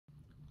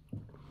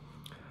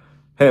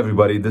Hey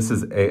everybody, this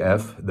is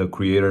AF, the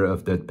creator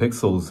of Dead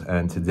Pixels,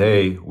 and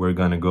today we're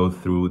going to go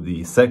through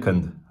the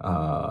second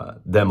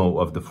demo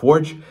of the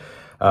Forge.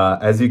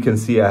 As you can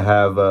see, I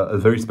have a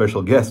very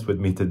special guest with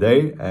me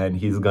today, and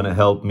he's going to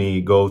help me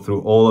go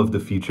through all of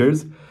the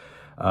features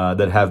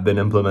that have been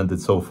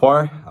implemented so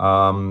far.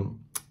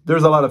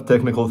 There's a lot of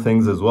technical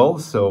things as well,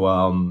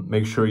 so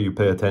make sure you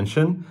pay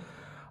attention.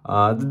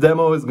 The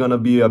demo is going to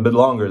be a bit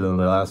longer than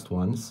the last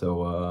one,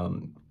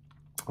 so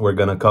we're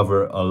going to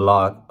cover a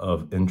lot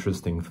of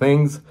interesting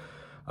things.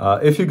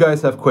 If you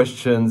guys have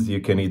questions, you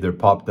can either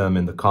pop them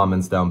in the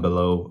comments down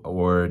below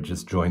or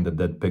just join the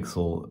Dead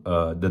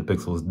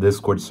Pixels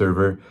Discord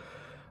server.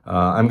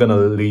 I'm going to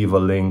leave a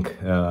link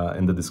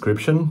in the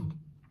description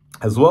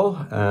as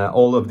well.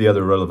 All of the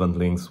other relevant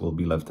links will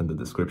be left in the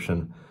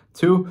description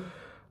too.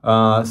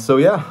 So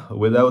yeah,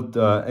 without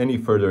any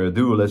further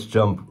ado, let's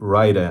jump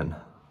right in.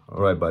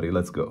 All right, buddy,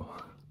 let's go.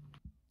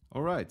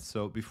 All right,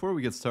 so before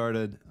we get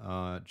started,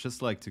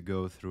 just like to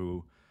go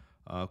through,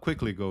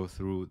 quickly go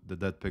through the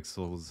Dead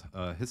Pixels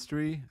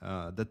history.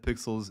 Dead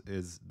Pixels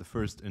is the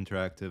first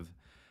interactive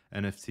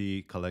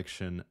NFT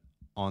collection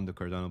on the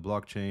Cardano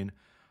blockchain.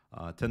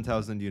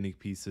 10,000 unique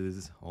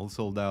pieces, all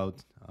sold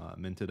out,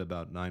 minted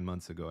about 9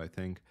 months ago, I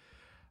think.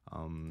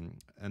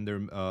 And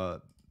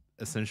they're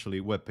essentially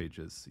web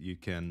pages. You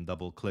can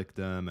double click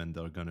them and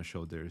they're going to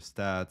show their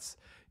stats.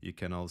 You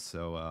can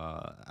also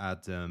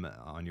add them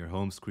on your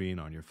home screen,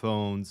 on your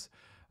phones.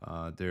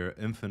 They're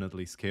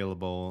infinitely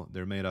scalable.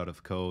 They're made out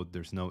of code.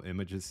 There's no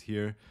images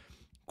here.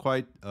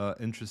 Quite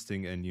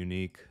interesting and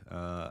unique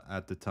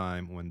at the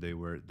time when they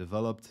were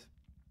developed.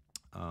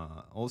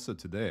 Also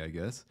today, I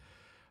guess.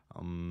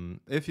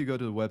 If you go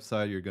to the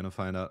website, you're going to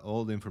find out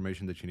all the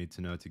information that you need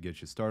to know to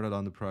get you started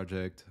on the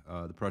project.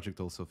 The project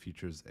also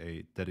features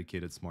a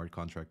dedicated smart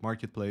contract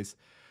marketplace,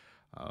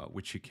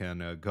 which you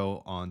can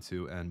go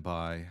onto and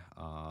buy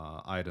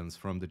items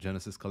from the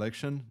Genesis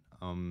collection.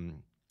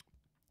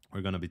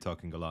 We're going to be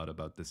talking a lot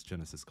about this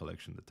Genesis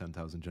collection, the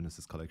 10,000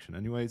 Genesis collection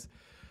anyways.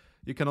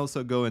 You can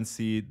also go and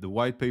see the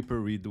white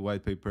paper, read the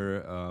white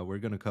paper. We're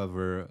going to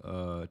cover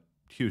a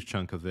huge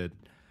chunk of it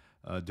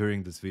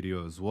during this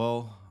video as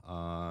well.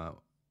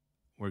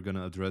 We're going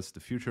to address the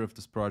future of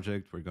this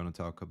project. We're going to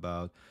talk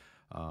about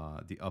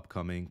the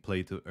upcoming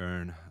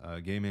play-to-earn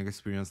gaming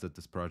experience that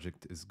this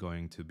project is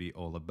going to be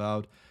all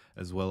about,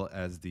 as well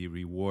as the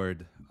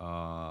reward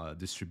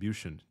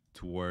distribution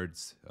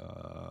towards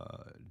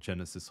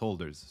Genesis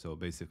holders. So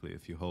basically,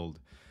 if you hold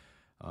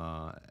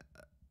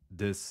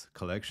this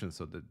collection,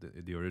 so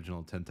the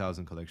original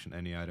 10,000 collection,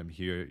 any item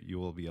here, you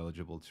will be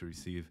eligible to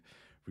receive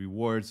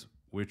rewards,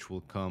 which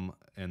will come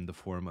in the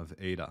form of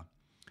ADA.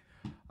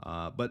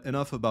 But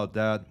enough about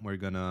that.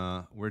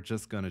 We're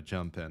just gonna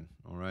jump in.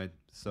 All right.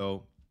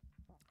 So,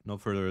 no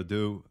further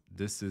ado.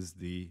 This is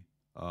the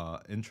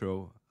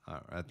intro,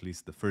 or at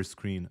least the first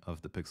screen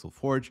of the Pixel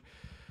Forge.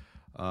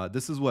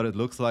 This is what it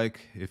looks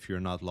like if you're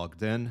not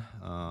logged in.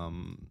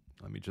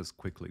 Let me just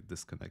quickly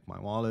disconnect my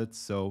wallet.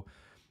 So,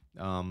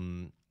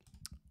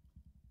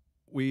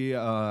 we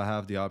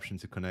have the option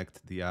to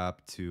connect the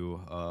app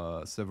to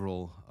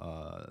several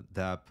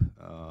dApp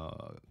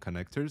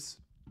connectors.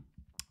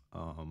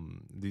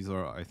 These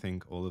are, I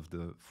think, all of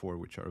the 4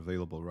 which are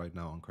available right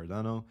now on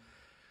Cardano.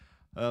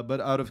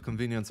 But out of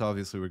convenience,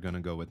 obviously, we're going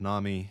to go with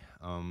Nami.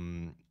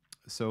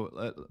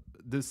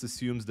 This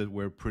assumes that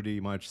we're pretty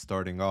much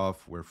starting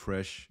off. We're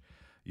fresh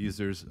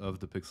users of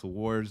the Pixel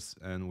Wars,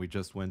 and we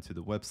just went to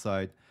the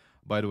website.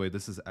 By the way,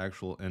 this is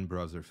actual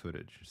in-browser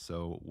footage.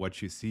 So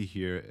what you see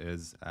here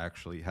is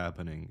actually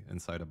happening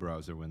inside a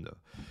browser window.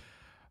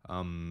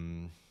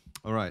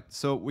 All right,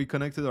 so we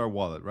connected our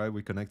wallet, right?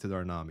 We connected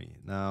our Nami.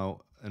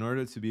 Now, in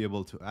order to be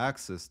able to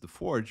access the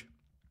Forge,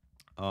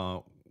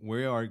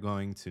 we are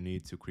going to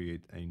need to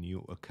create a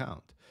new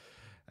account.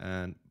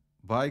 And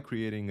by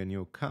creating a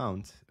new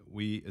account,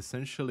 we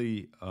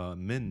essentially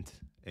mint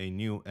a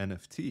new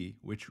NFT,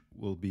 which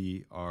will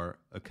be our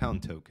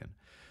account token.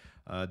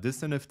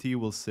 This NFT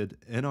will sit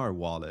in our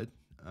wallet.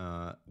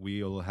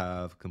 We will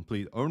have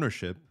complete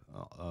ownership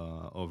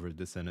over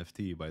this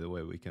NFT. By the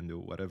way, we can do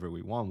whatever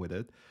we want with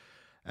it.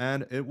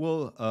 And it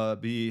will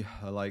be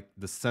like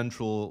the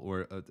central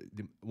or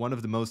one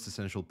of the most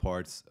essential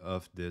parts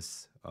of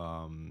this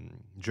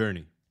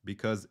journey,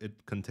 because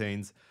it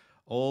contains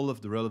all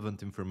of the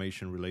relevant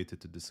information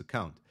related to this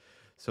account.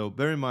 So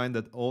bear in mind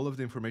that all of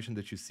the information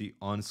that you see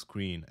on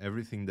screen,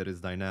 everything that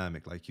is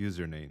dynamic, like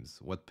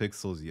usernames, what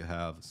pixels you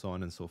have, so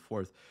on and so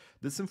forth,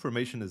 this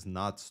information is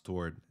not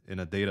stored in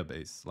a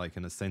database, like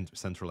in a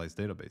centralized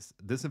database.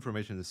 This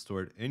information is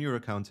stored in your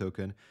account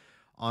token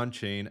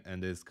on-chain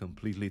and is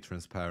completely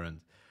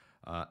transparent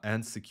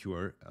and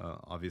secure,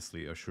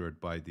 obviously assured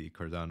by the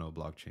Cardano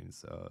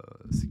blockchain's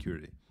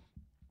security.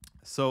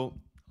 So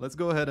let's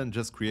go ahead and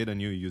just create a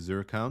new user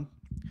account.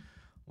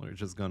 We're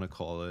just gonna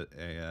call it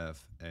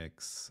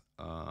AFX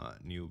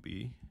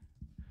newbie,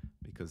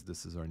 because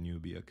this is our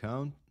newbie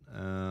account.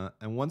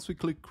 And once we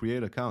click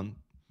create account,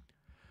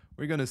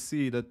 we're gonna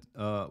see that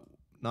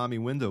NAMI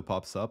window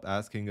pops up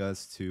asking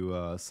us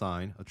to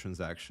sign a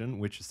transaction,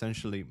 which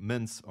essentially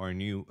mints our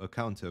new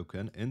account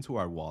token into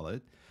our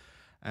wallet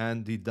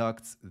and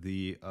deducts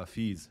the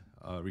fees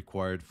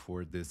required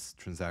for this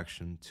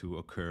transaction to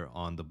occur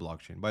on the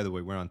blockchain. By the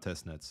way, we're on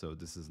testnet, so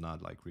this is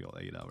not like real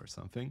ADA or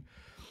something.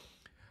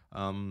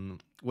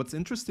 What's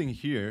interesting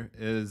here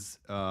is,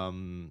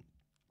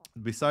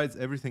 besides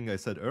everything I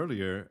said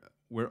earlier,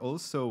 we're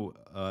also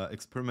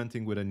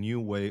experimenting with a new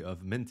way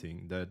of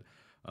minting that,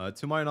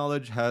 to my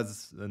knowledge,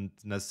 hasn't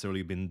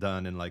necessarily been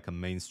done in like a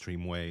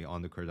mainstream way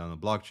on the Cardano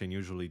blockchain.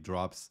 Usually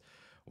drops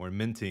or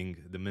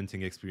the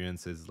minting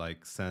experience is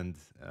like send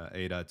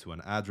ADA to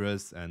an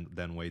address and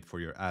then wait for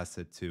your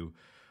asset to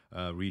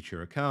reach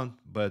your account.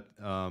 But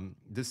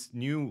this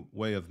new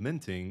way of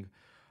minting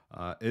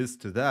is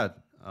to that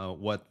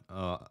what,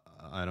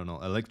 I don't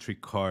know,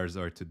 electric cars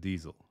are to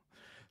diesel.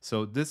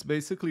 So this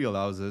basically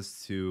allows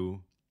us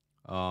to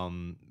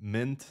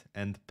mint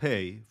and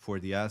pay for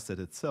the asset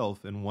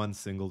itself in one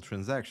single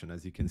transaction.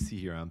 As you can see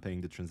here, I'm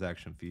paying the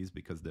transaction fees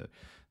because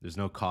there's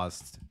no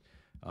cost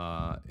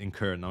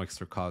incurred, no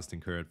extra cost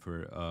incurred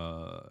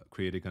for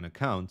creating an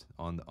account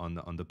on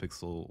the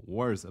Pixel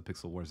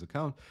Wars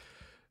account.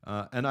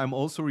 And I'm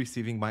also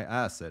receiving my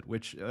asset,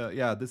 which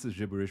yeah, this is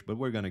gibberish, but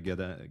we're gonna get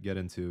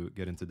into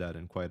that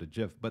in quite a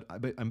jiff. But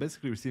I'm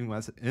basically receiving my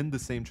asset in the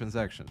same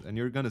transactions, and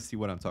you're gonna see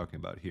what I'm talking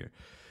about here.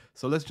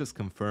 So let's just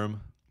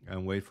confirm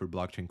and wait for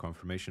blockchain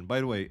confirmation. By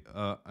the way,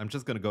 I'm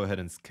just gonna go ahead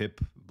and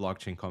skip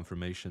blockchain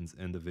confirmations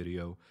in the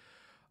video.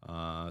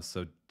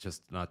 So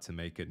just not to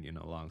make it, you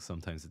know, long.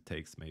 Sometimes it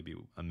takes maybe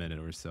a minute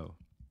or so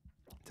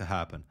to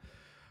happen.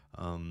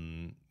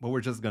 But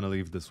we're just gonna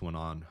leave this one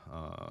on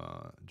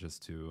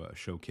just to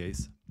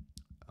showcase.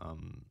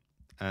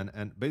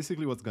 And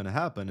basically what's gonna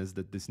happen is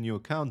that this new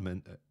account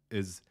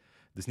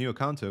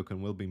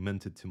token will be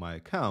minted to my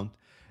account.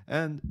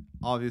 And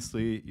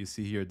obviously you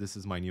see here, this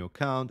is my new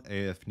account,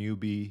 AF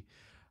newbie.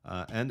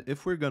 And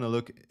if we're gonna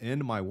look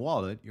in my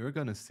wallet, you're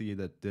gonna see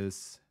that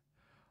this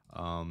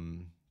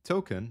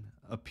token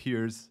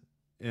appears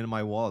in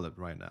my wallet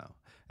right now.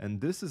 And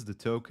this is the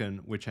token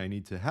which I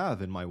need to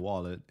have in my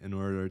wallet in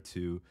order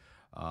to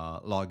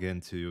log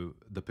into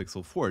the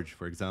Pixel Forge.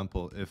 For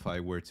example, if I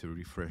were to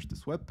refresh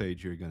this web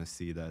page, you're going to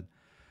see that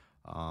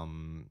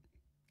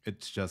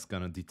it's just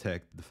going to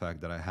detect the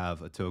fact that I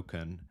have a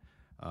token,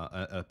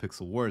 a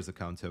Pixel Wars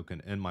account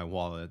token in my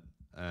wallet,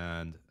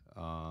 and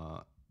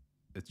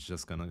it's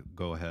just going to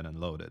go ahead and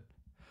load it.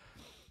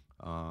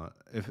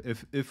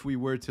 If we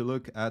were to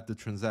look at the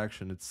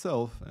transaction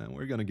itself, and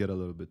we're going to get a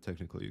little bit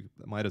technical, you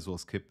might as well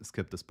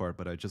skip this part,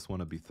 but I just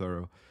want to be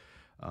thorough.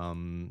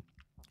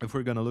 If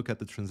we're going to look at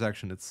the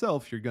transaction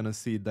itself, you're going to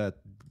see that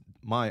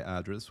my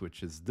address,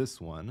 which is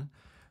this one,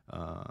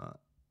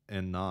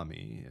 in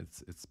NAMI,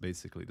 it's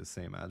basically the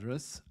same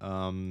address,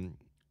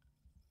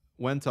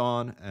 went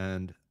on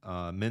and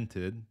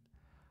minted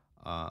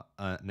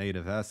a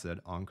native asset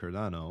on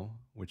Cardano,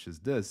 which is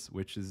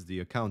the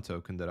account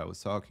token that I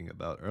was talking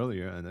about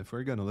earlier. And if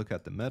we're going to look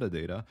at the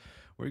metadata,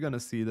 we're going to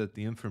see that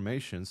the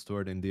information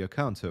stored in the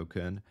account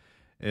token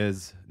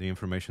is the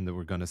information that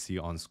we're going to see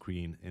on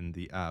screen in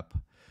the app.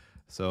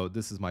 So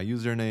this is my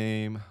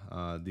username.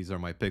 These are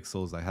my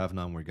pixels. I have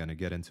none. We're going to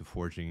get into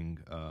forging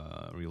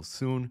real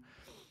soon.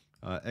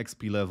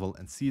 XP level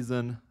and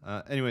season.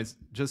 Anyways,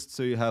 just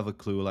so you have a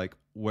clue, like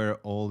where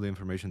all the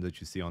information that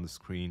you see on the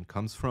screen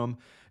comes from,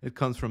 it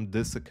comes from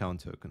this account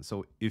token.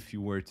 So if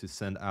you were to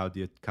send out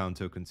the account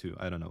token to,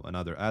 I don't know,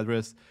 another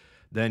address,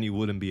 then you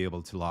wouldn't be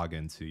able to log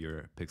into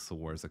your Pixel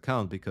Wars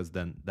account because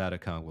then that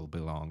account will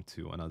belong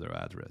to another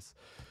address.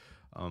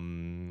 All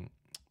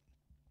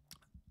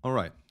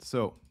right,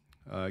 so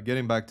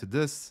getting back to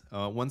this,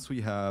 once we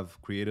have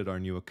created our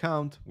new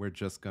account, we're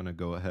just gonna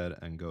go ahead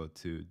and go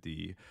to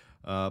the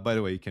by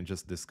the way, you can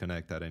just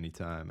disconnect at any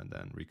time and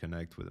then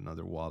reconnect with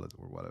another wallet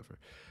or whatever.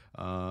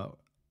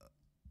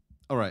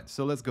 All right,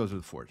 so let's go to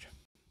the Forge.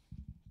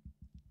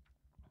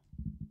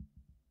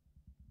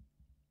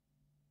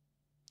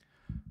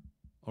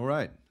 All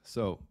right,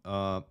 so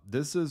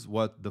this is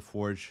what the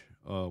Forge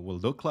will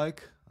look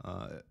like.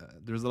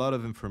 There's a lot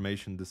of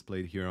information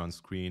displayed here on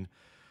screen.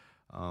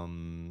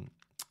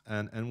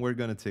 And we're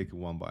gonna take it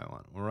one by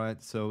one. All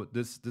right. So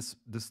this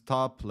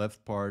top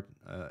left part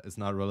is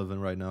not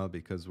relevant right now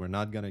because we're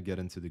not gonna get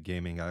into the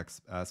gaming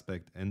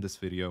aspect in this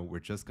video. We're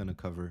just gonna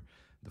cover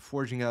the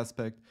forging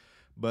aspect.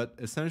 But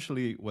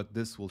essentially, what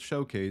this will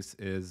showcase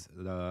is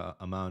the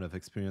amount of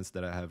experience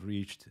that I have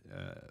reached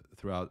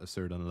throughout a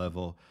certain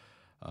level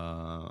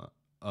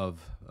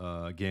of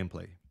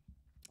gameplay.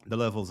 The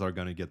levels are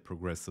gonna get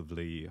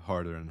progressively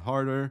harder and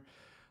harder,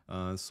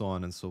 so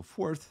on and so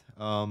forth.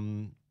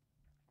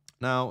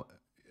 Now,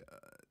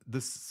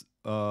 this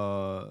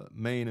the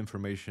main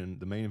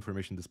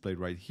information displayed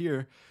right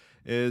here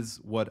is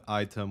what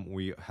item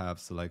we have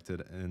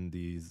selected in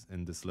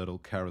this little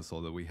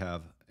carousel that we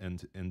have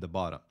in the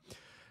bottom.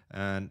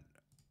 And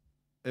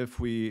if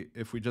we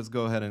just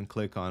go ahead and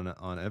click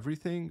on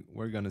everything,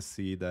 we're gonna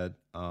see that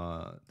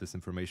this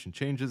information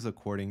changes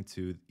according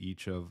to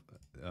each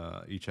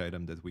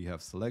item that we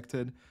have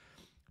selected.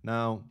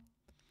 Now,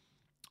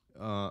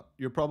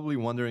 you're probably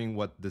wondering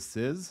what this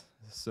is.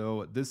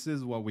 So this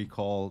is what we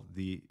call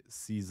the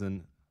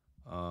season,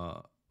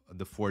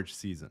 the Forge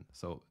season.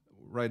 So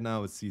right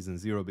now it's season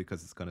 0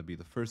 because it's going to be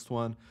the first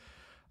one.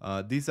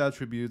 These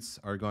attributes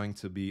are going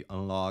to be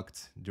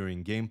unlocked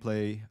during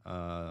gameplay.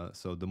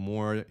 So the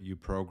more you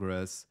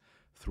progress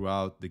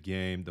throughout the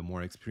game, the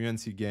more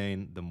experience you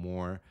gain, the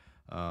more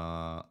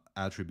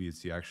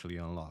attributes you actually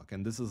unlock.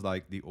 And this is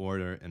like the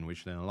order in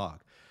which they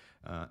unlock.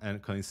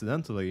 And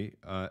coincidentally,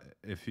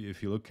 if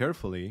you look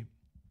carefully,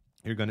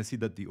 you're going to see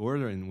that the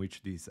order in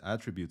which these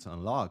attributes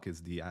unlock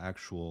is the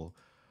actual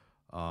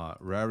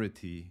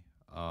rarity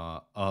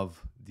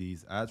of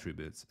these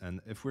attributes. And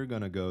if we're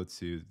going to go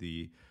to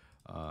the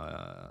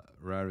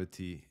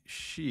rarity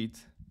sheet,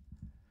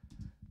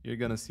 you're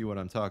going to see what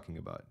I'm talking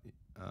about.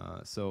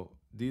 So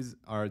these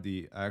are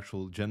the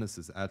actual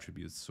Genesis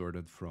attributes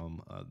sorted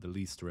from the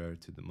least rare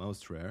to the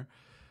most rare.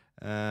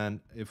 And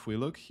if we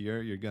look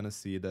here, you're going to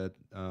see that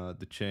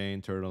the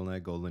chain,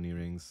 turtleneck, golden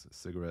earrings,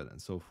 cigarette,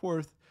 and so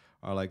forth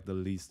are like the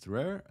least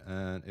rare.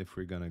 And if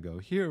we're going to go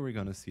here, we're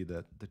going to see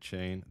that the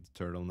chain,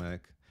 the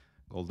turtleneck,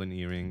 golden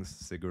earrings,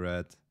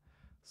 cigarette,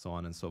 so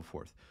on and so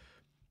forth.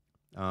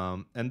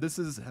 And this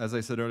is, as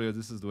I said earlier,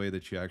 this is the way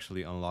that you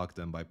actually unlock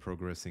them by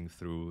progressing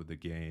through the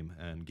game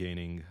and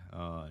gaining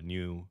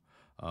new,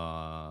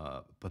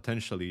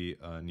 potentially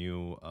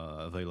new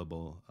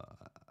available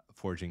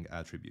forging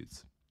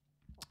attributes.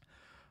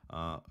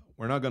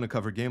 We're not going to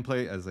cover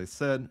gameplay, as I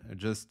said,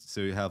 just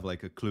so you have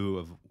like a clue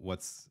of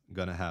what's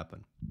going to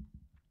happen.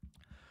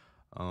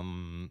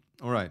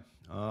 All right.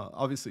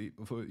 Obviously,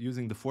 for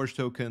using the Forge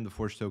token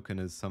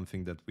is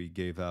something that we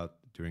gave out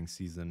during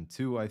season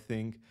 2, I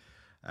think,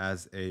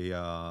 as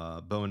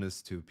a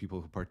bonus to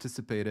people who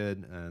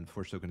participated. And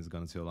Forge token is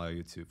going to allow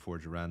you to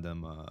forge a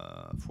random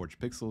Forge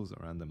pixels,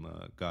 a random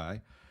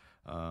guy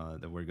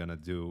that we're going to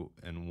do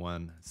in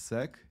 1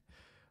 sec.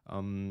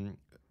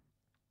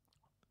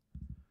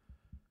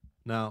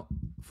 Now,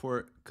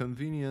 for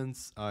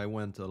convenience, I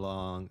went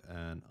along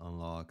and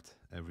unlocked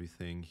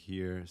everything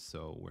here,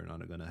 so we're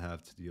not going to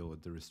have to deal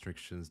with the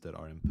restrictions that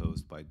are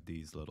imposed by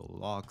these little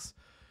locks.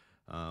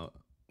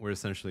 We're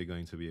essentially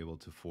going to be able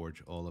to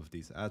forge all of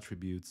these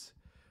attributes.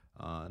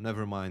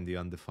 Never mind the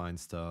undefined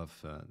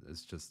stuff.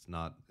 It's just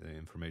not, the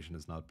information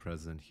is not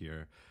present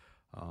here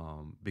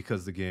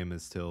because the game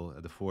is still,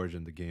 the Forge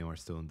and the game are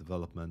still in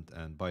development.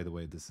 And by the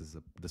way, this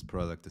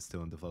product is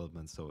still in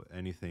development, so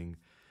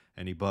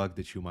any bug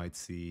that you might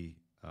see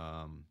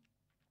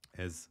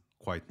is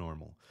quite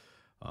normal.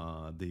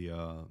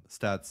 The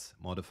stats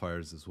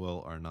modifiers as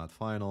well are not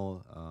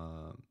final.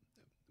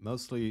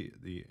 Mostly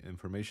the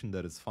information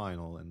that is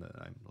final and that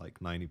I'm like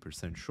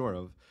 90% sure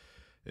of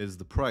is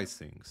the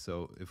pricing.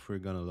 So if we're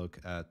going to look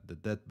at the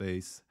debt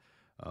base,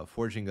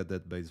 forging a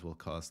debt base will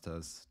cost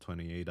us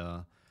 20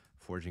 ADA,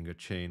 forging a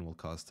chain will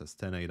cost us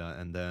 10 ADA,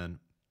 and then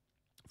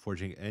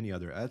forging any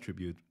other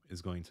attribute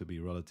is going to be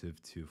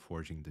relative to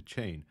forging the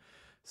chain.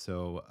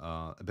 So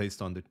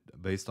based on the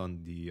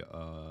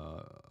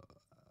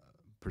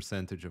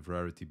percentage of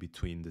rarity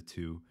between the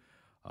two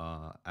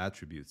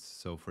attributes.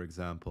 So for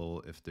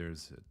example, if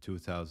there's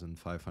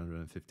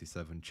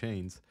 2,557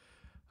 chains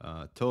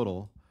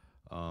total,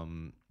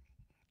 and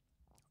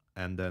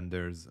then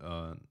there's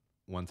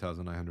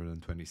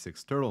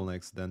 1,926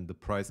 turtlenecks, then the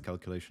price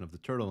calculation of the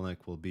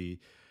turtleneck will be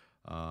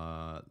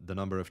the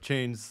number of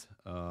chains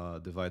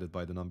divided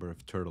by the number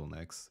of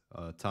turtlenecks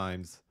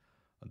times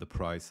the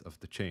price of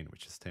the chain,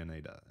 which is 10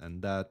 ADA.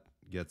 And that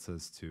gets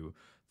us to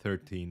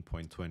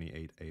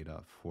 13.28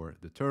 ADA for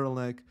the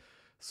turtleneck,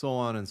 so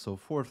on and so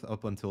forth,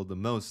 up until the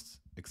most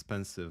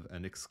expensive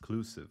and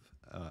exclusive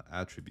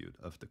attribute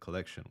of the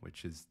collection,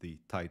 which is the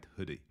tight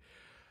hoodie,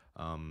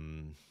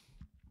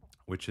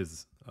 which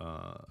is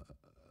a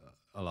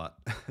lot.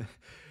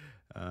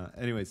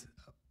 Anyways,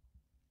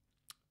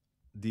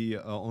 the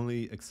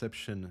only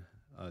exception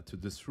to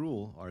this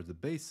rule are the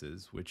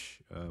bases,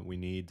 which we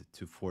need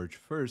to forge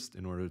first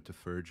in order to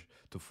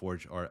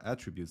forge our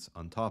attributes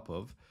on top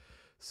of.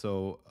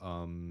 So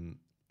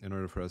in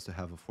order for us to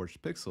have a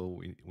forged pixel,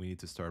 we need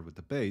to start with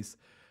the base,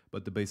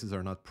 but the bases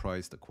are not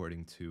priced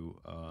according to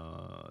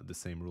the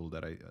same rule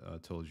that I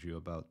told you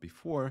about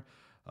before.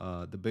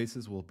 The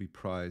bases will be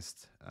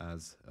priced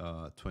as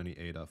 20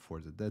 ADA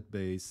for the dead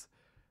base,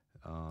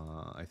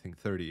 I think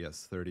 30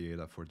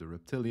 ADA for the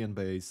reptilian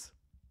base,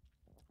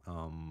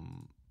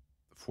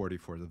 40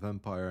 for the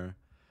vampire.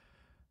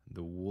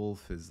 The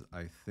wolf is,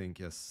 I think,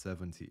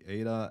 70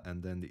 ADA,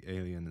 and then the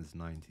alien is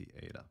 90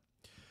 ADA.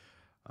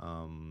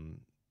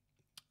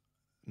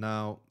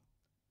 Now,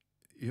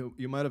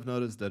 you might have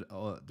noticed that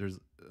there's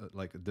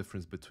like a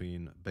difference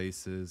between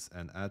bases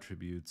and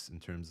attributes in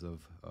terms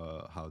of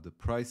how the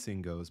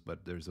pricing goes,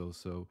 but there's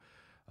also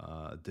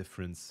a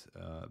difference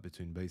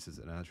between bases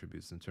and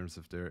attributes in terms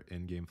of their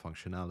in-game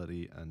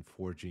functionality and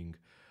forging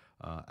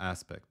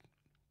aspect.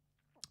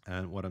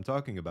 And what I'm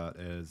talking about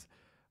is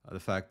the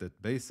fact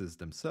that bases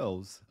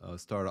themselves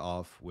start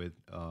off with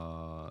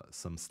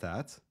some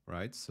stats,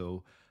 right?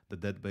 So the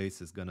dead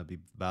base is going to be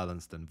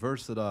balanced and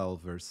versatile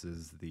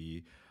versus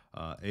the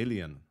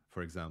alien,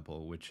 for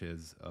example, which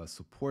is a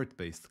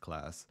support-based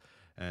class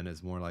and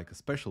is more like a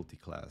specialty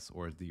class,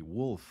 or the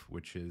wolf,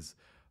 which is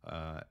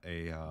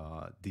a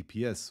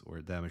DPS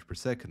or damage per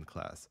second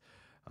class.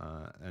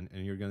 And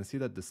you're going to see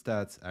that the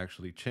stats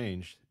actually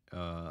changed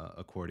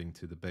according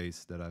to the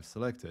base that I've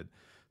selected.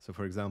 So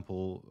for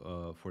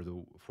example,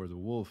 for the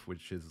wolf,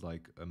 which is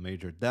like a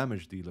major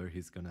damage dealer,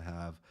 he's going to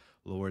have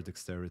lower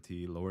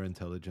dexterity, lower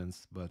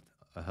intelligence, but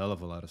a hell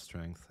of a lot of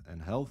strength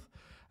and health,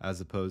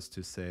 as opposed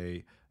to,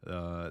 say,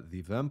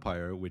 the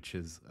vampire, which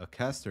is a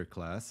caster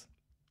class,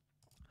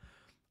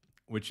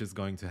 which is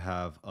going to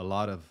have a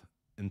lot of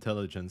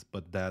intelligence,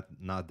 but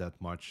not that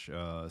much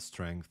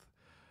strength,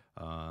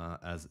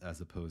 as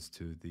opposed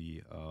to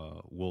the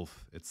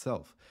wolf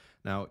itself.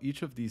 Now,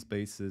 each of these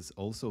bases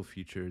also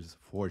features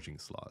forging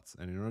slots,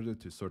 and in order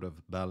to sort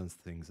of balance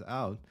things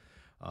out,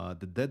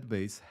 the dead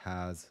base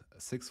has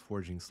 6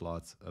 forging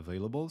slots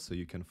available, so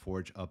you can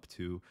forge up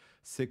to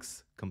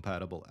 6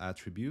 compatible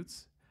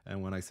attributes.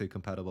 And when I say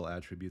compatible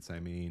attributes, I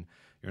mean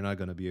you're not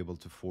going to be able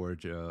to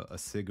forge a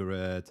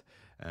cigarette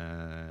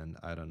and,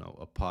 I don't know,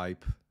 a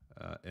pipe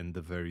on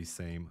the very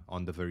same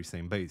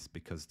base,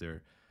 because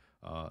they're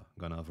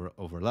going to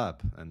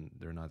overlap, and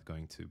they're not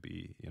going to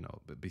be,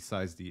 but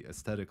besides the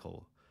aesthetic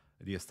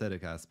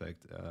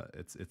aspect,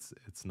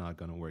 it's not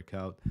going to work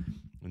out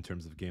in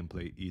terms of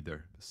gameplay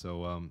either.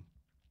 So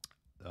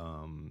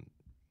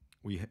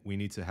we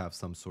need to have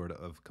some sort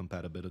of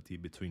compatibility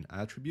between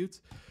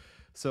attributes.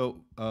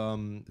 So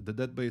the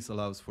dead base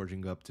allows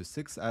forging up to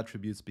 6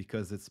 attributes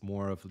because it's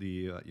more of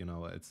the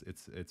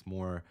it's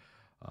more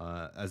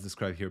as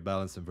described here,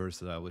 balanced and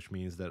versatile, which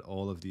means that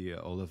all of the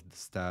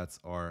stats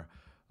are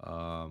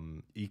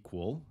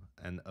equal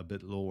and a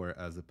bit lower,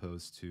 as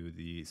opposed to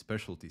the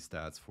specialty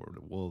stats for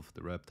the wolf,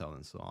 the reptile,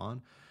 and so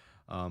on.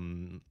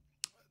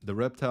 The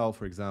reptile,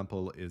 for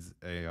example, is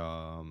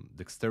a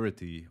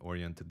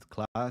dexterity-oriented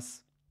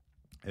class.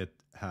 It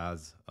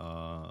has,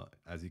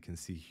 as you can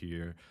see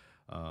here,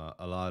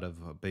 a lot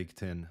of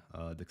baked-in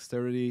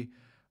dexterity,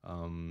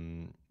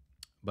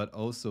 but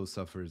also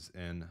suffers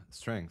in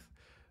strength,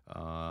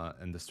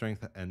 and the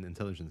strength and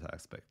intelligence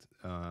aspect.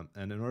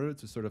 And in order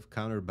to sort of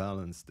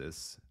counterbalance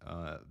this,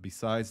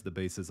 besides the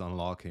bases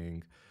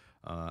unlocking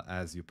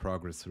as you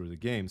progress through the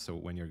game, so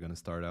when you're going to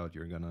start out,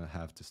 you're going to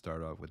have to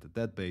start out with the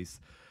dead base,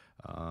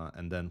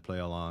 and then play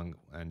along,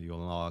 and you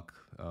unlock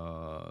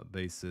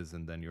bases,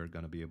 and then you're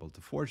going to be able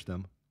to forge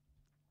them.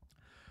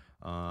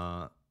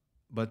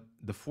 But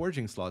the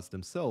forging slots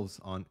themselves,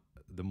 on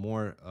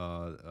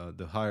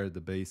the higher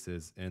the base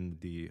is in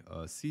the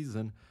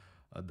season,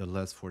 the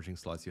less forging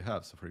slots you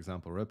have. So for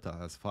example, Reptile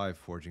has 5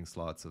 forging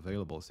slots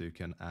available, so you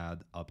can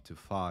add up to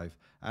 5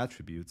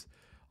 attributes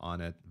on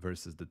it,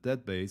 versus the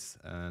dead base,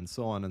 and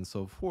so on and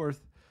so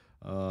forth.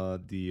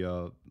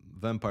 The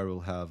vampire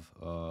will have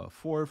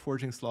 4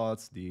 forging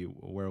slots, the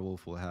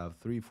werewolf will have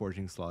 3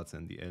 forging slots,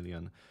 and the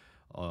alien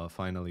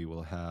finally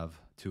will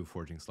have 2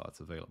 forging slots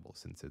available,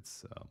 since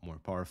it's more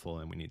powerful,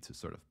 and we need to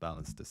sort of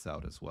balance this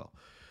out as well.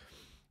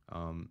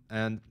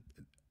 And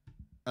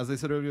as I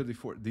said earlier,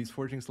 these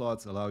forging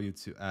slots allow you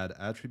to add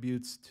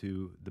attributes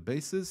to the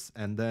bases,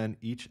 and then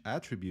each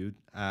attribute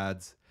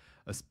adds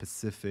a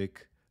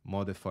specific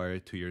modifier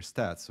to your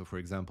stats. So for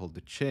example,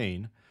 the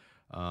chain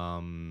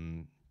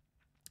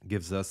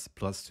gives us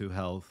 +2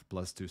 health,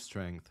 +2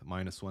 strength,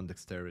 -1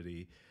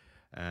 dexterity,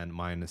 and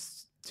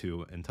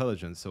 -2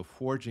 intelligence. So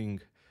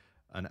forging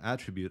an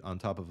attribute on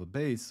top of a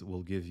base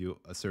will give you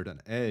a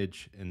certain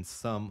edge in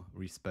some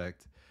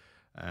respect,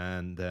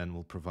 and then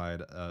will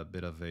provide a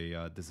bit of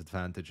a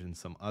disadvantage in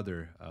some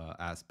other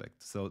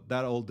aspect. So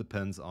that all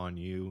depends on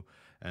you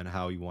and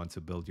how you want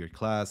to build your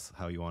class,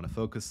 how you want to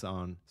focus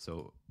on.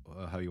 So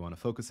how you want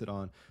to focus it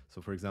on.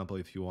 So for example,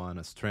 if you want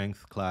a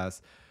strength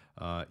class,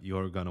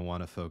 you're going to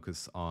want to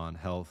focus on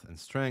health and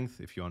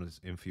strength. If you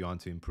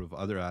want to improve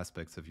other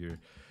aspects of your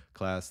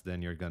class,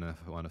 then you're going to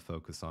want to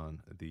focus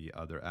on the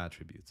other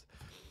attributes.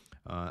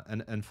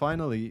 And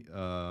finally,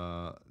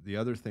 the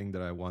other thing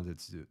that I wanted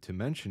to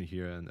mention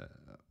here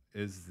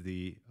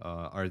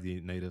are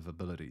the native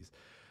abilities.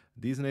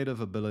 These native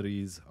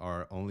abilities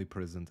are only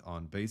present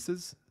on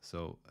bases,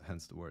 so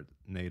hence the word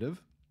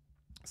native.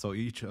 So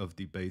each of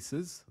the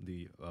bases,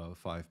 the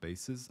 5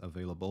 bases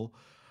available,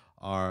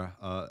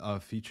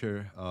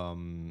 feature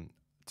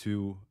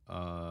 2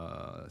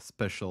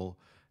 special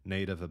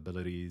native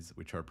abilities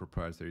which are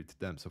proprietary to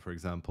them. So for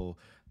example,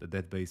 the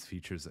dead base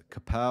features a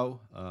kapow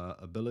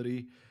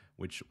ability,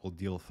 which will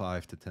deal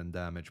 5 to 10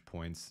 damage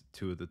points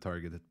to the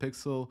targeted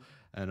pixel,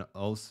 and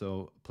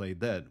also play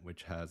dead,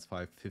 which has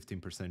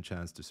 15%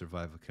 chance to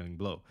survive a killing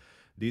blow.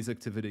 These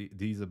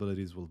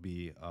abilities will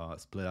be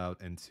split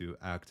out into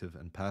active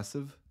and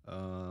passive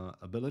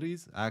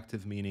abilities.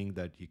 Active meaning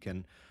that you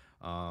can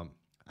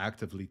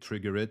actively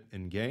trigger it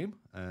in game,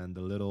 and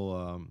the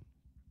little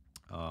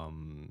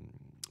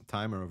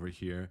timer over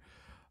here,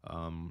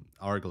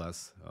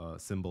 hourglass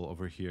symbol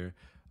over here,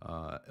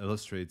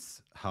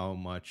 illustrates how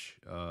much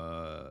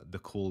the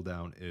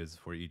cooldown is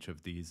for each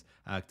of these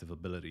active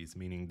abilities,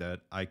 meaning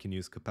that I can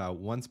use Kapow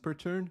once per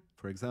turn,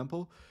 for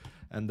example.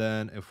 And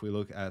then if we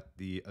look at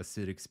the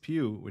Acidic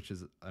Spew, which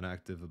is an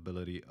active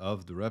ability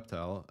of the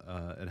reptile,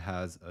 it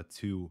has a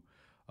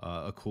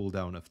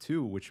cooldown of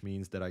 2, which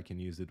means that I can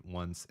use it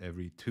once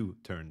every 2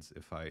 turns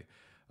if I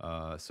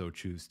so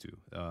choose to.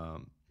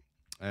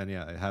 And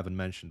yeah, I haven't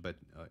mentioned, but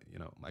you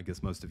know, I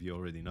guess most of you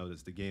already know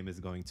this. The game is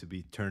going to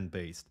be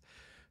turn-based,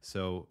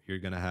 so you're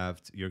going to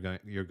have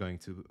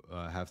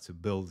to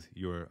build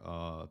your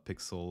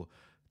pixel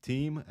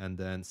team and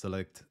then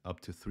select up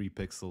to 3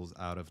 pixels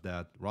out of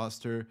that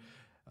roster,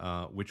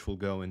 which will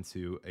go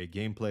into a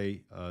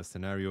gameplay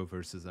scenario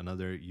versus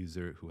another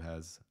user who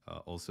has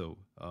also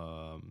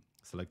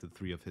selected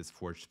 3 of his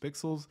forged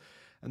pixels,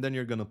 and then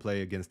you're going to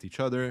play against each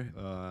other,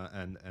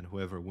 and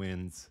whoever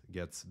wins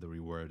gets the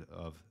reward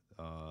of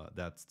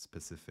that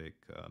specific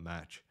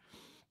match.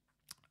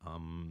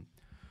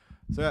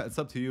 So yeah, it's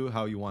up to you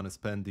how you want to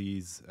spend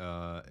these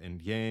in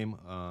game.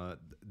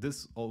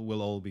 This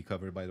will all be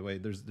covered, by the way.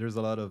 There's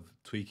a lot of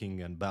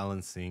tweaking and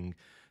balancing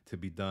to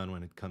be done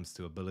when it comes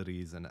to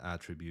abilities and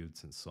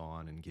attributes and so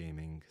on in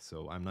gaming.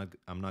 So I'm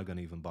not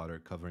gonna even bother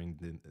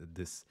covering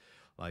this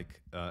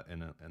like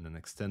in an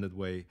extended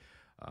way.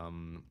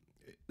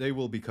 They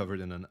will be covered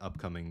in an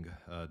upcoming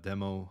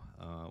demo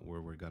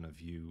where we're gonna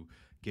view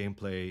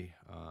gameplay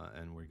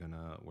and we're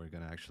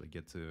gonna actually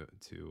get to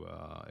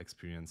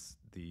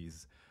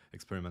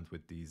experiment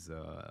with these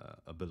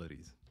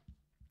abilities.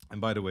 And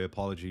by the way,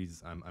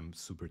 apologies, I'm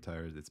super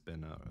tired. It's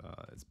been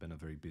a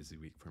very busy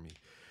week for me.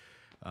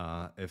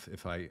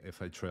 If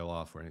I trail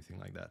off or anything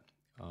like that.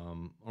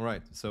 All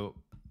right, so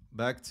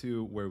back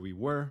to where we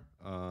were.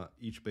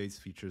 Each base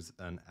features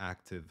an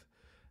active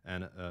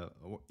and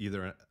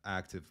either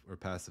active or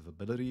passive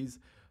abilities,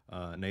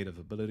 native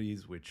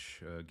abilities,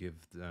 which give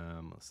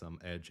them some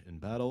edge in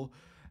battle,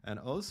 and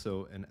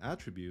also in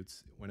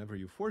attributes. Whenever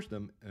you forge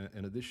them,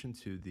 in addition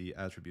to the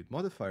attribute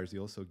modifiers,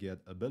 you also get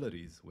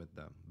abilities with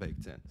them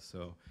baked in.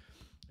 So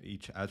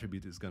each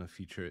attribute is going to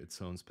feature its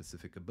own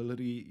specific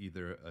ability,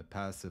 either a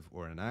passive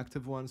or an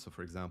active one. So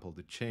for example,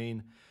 the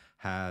chain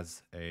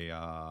has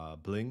a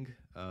bling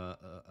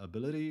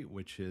ability,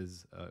 which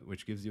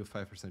gives you a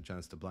 5%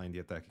 chance to blind the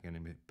attacking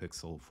enemy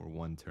pixel for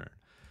 1 turn.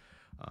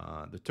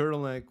 The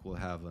turtleneck will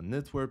have a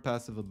knitwear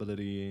passive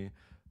ability,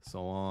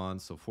 so on,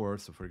 so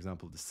forth. So for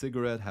example, the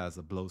cigarette has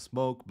a blow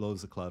smoke,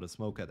 blows a cloud of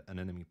smoke at an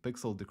enemy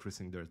pixel,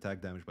 decreasing their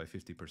attack damage by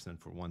 50%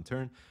 for 1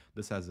 turn.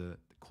 This has a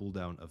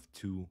cooldown of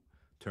 2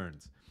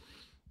 turns.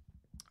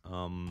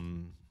 All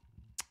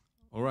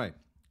right,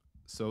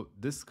 so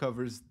this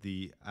covers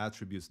the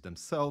attributes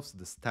themselves,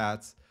 the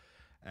stats,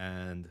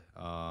 and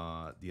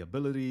the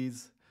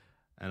abilities,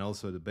 and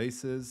also the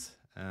bases.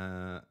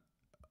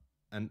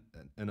 And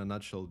in a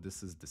nutshell,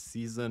 this is the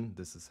season.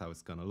 This is how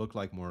it's gonna look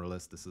like, more or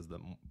less. This is the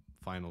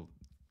final,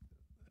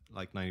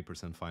 like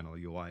 90% final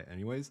UI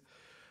anyways.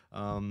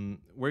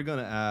 We're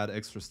gonna add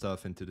extra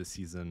stuff into the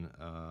season,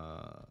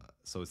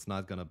 so it's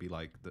not gonna be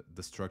like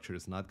the structure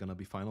is not gonna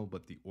be final,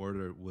 but the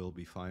order will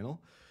be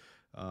final.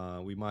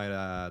 We might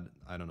add,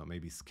 I don't know,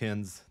 maybe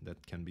skins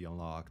that can be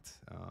unlocked,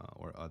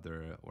 or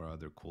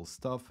other cool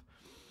stuff.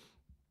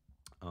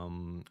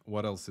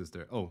 What else is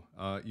there? Oh,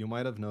 you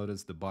might have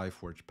noticed the buy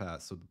Forge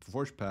Pass. So the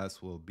Forge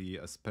Pass will be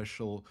a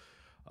special,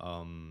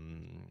 I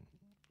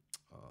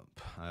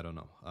don't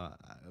know,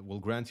 will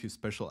grant you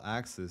special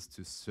access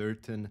to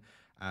certain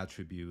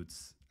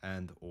attributes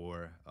and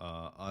or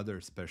other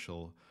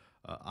special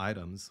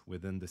items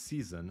within the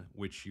season,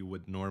 which you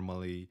would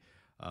normally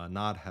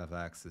not have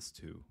access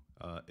to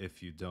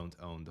if you don't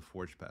own the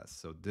Forge Pass.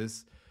 So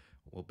this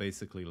will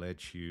basically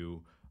let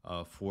you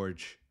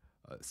forge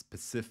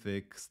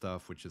specific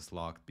stuff which is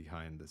locked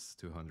behind this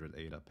 200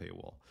 ADA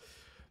paywall.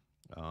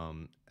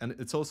 And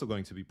it's also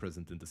going to be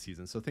present in the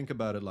season. So think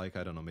about it like,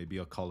 I don't know, maybe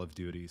a Call of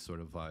Duty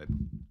sort of vibe,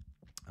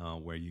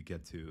 where you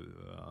get to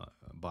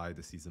buy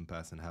the season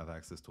pass and have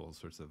access to all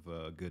sorts of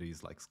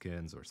goodies like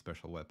skins or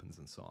special weapons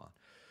and so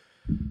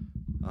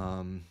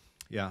on.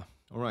 Yeah,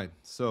 all right.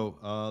 So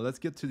let's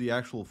get to the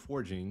actual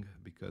forging,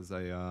 because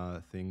I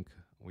think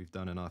we've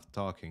done enough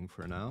talking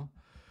for now.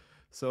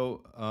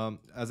 So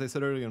as I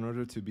said earlier, in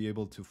order to be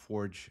able to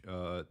forge,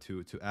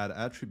 to add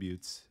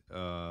attributes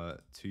to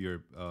your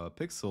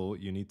pixel,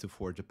 you need to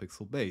forge a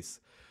pixel base.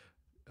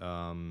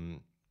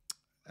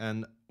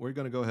 And we're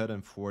going to go ahead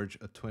and forge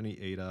a 20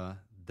 ADA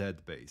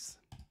dead base.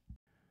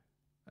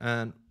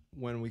 And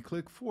when we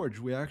click forge,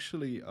 we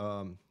actually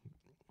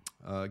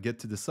get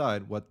to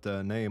decide what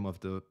the name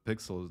of the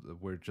pixel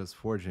that we're just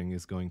forging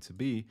is going to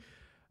be.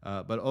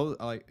 But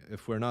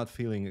if we're not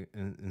feeling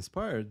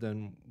inspired,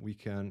 then we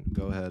can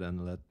go ahead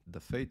and let the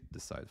fate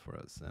decide for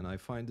us. And I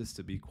find this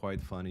to be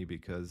quite funny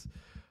because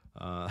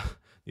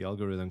the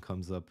algorithm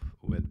comes up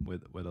with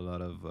a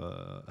lot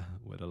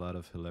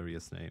of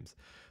hilarious names.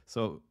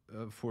 So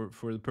for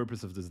the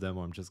purpose of this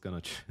demo, I'm just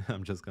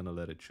gonna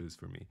let it choose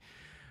for me.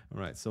 All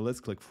right, so let's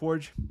click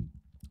forge.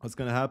 What's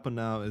going to happen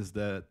now is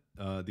that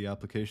the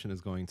application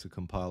is going to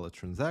compile a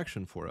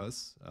transaction for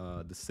us,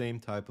 the same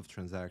type of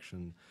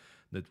transaction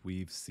that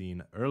we've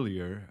seen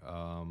earlier,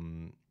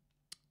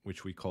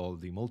 which we call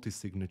the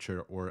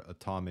multi-signature or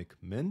atomic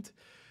mint,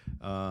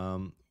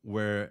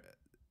 where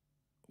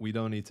we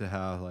don't need to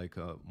have like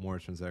more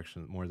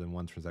than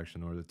one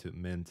transaction in order to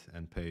mint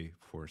and pay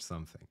for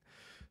something.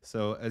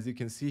 So as you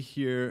can see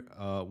here,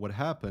 what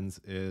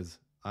happens is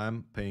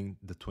I'm paying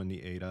the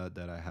 20 ADA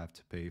that I have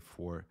to pay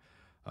for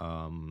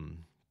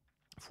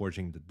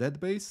forging the dead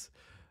base.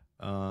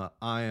 I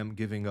am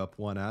giving up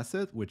one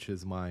asset, which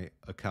is my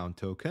account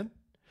token,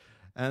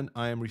 and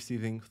I am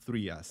receiving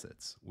 3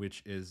 assets,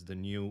 which is the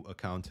new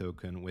account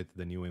token with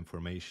the new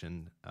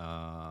information,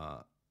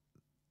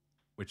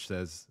 which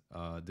says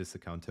this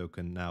account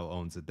token now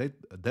owns a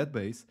dead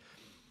base,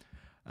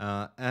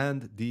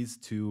 and these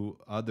 2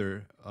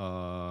 other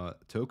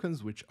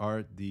tokens, which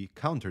are the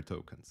counter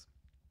tokens.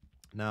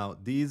 Now,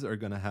 these are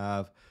going to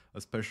have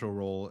a special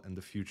role in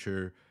the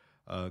future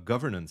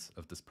governance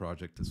of this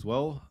project as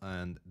well,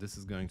 and this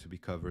is going to be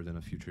covered in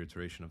a future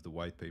iteration of the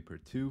white paper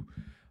too.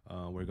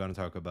 We're going to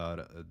talk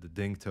about the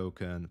DING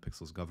token,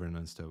 Pixels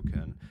governance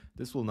token.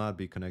 This will not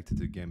be connected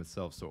to the game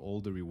itself, so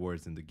all the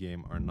rewards in the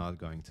game are not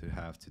going to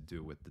have to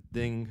do with the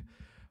DING,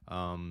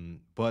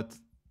 but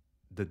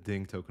the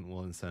DING token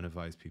will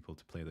incentivize people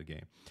to play the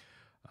game.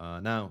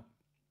 Now,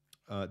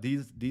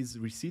 these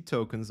receipt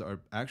tokens are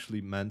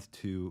actually meant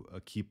to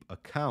keep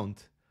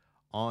account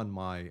on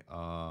my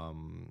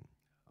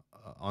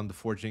on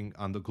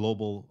the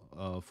global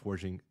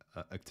forging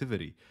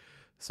activity.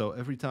 So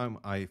every time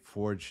I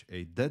forge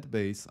a dead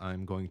base,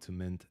 I'm going to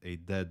mint a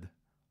dead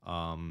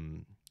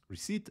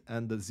receipt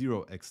and the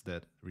 0x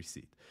dead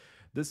receipt.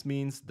 This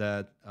means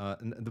that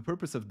and the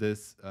purpose of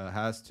this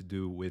has to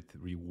do with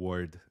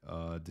reward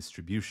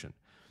distribution.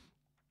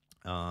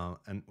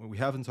 And we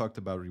haven't talked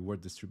about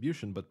reward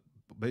distribution, but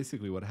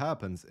basically what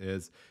happens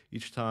is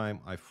each time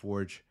I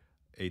forge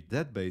a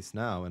dead base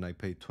now and I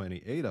pay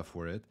 20 ADA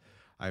for it,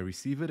 I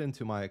receive it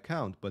into my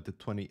account, but the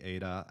 20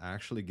 ADA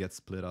actually gets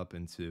split up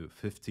into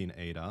 15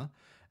 ADA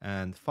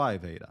and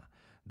 5 ADA.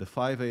 The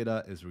 5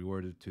 ADA is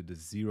rewarded to the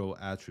 0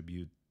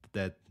 attribute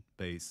dead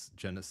base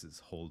Genesis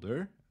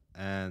holder,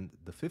 and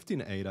the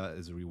 15 ADA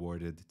is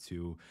rewarded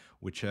to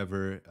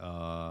whichever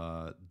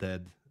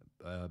dead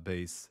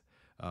base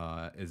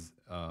is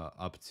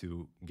up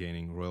to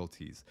gaining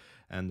royalties.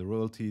 And the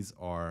royalties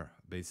are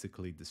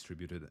basically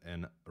distributed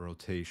in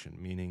rotation,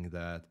 meaning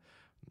that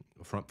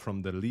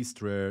from the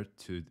least rare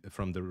to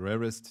from the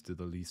rarest to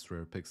the least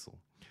rare pixel.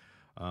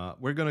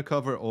 We're going to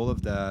cover all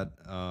of that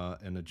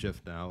in a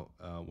GIF now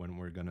when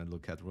we're going to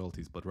look at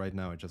royalties, but right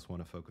now I just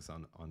want to focus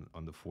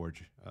on the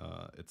forge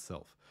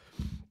itself.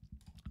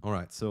 All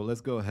right, so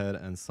let's go ahead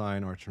and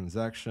sign our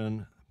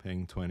transaction,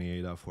 paying 20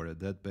 ADA for the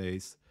dead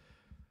base.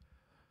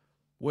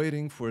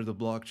 Waiting for the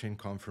blockchain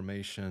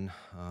confirmation.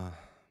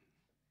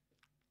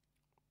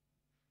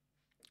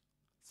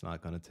 It's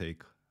not going to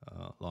take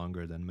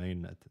longer than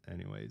mainnet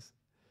anyways.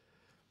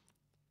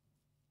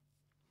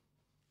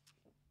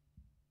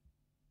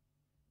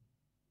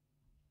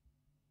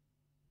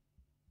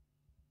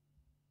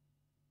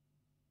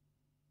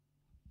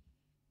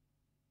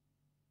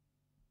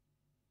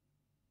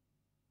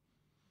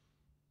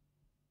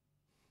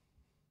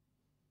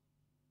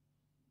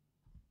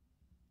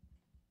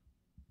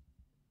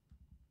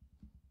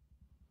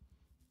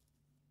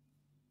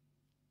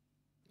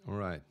 All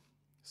right,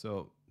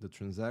 so the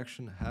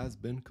transaction has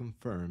been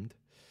confirmed,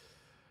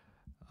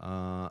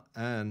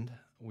 and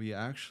we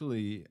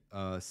actually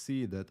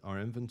see that our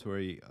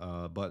inventory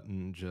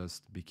button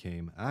just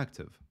became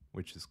active,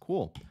 which is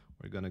cool.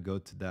 We're going to go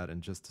to that in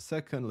just a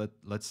second.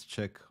 Let's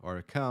check our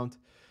account.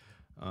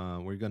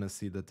 We're going to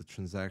see that the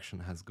transaction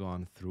has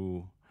gone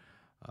through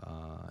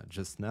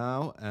just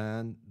now,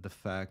 and the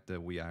fact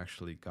that we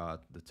actually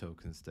got the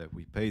tokens that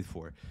we paid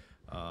for,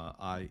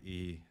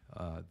 i.e.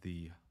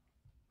 the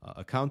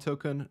account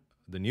token,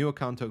 the new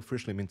account token,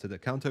 freshly minted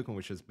account token,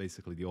 which is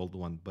basically the old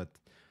one, but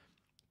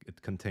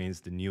it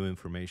contains the new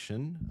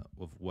information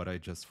of what I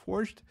just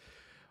forged,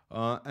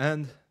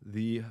 and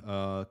the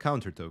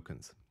counter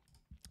tokens.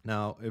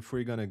 Now, if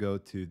we're going to go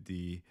to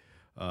the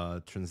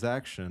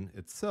transaction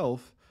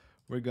itself,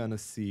 we're going to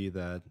see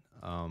that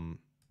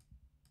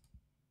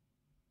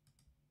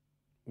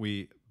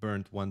we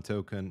burned 1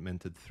 token,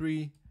 minted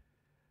 3,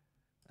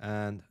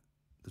 and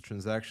the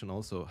transaction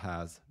also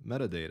has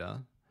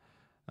metadata.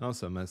 And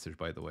also a message,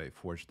 by the way,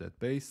 forge that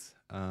base.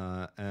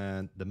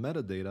 And the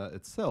metadata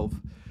itself,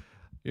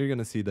 you're going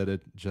to see that a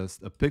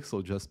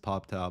pixel just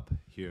popped up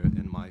here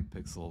in my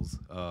pixels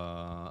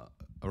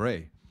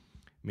array,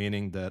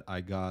 meaning that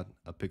I got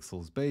a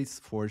pixels base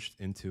forged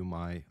into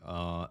my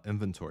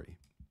inventory.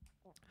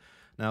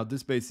 Now,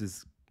 this base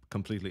is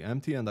completely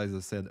empty, and as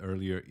I said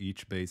earlier,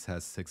 each base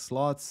has 6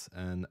 slots,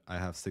 and I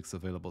have 6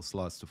 available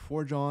slots to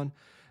forge on,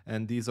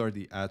 and these are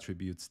the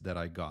attributes that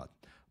I got.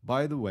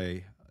 By the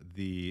way,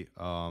 the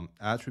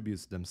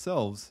attributes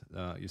themselves,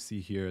 you see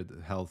here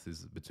the health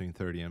is between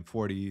 30 and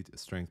 40,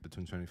 strength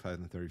between 25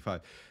 and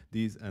 35,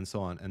 these and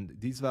so on. And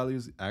these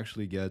values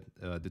actually get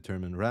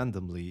determined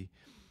randomly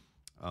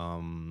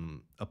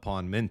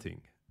upon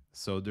minting.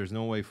 So there's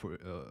no way for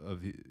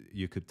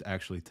you could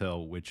actually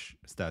tell which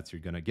stats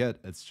you're gonna get.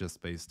 It's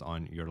just based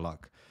on your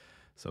luck.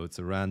 So it's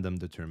a random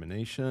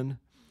determination.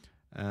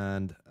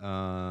 And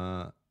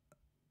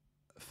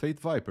Fate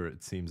Viper,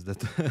 it seems that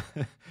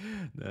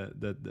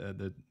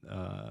that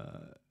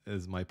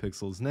is my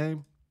pixel's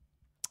name.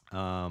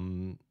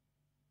 And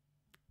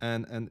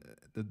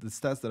the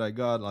stats that I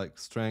got, like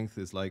strength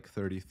is like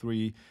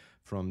 33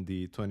 from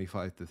the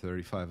 25 to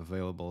 35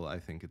 available. I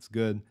think it's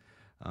good.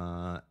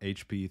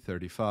 HP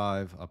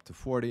 35 up to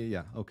 40.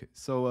 Yeah, okay.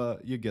 So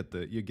you get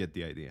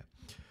the idea.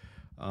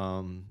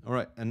 All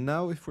right, and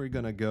now if we're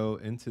gonna go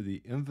into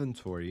the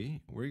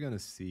inventory, we're gonna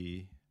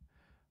see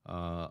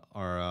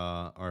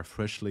our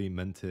freshly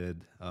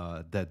minted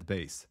dead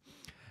base.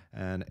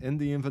 And in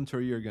the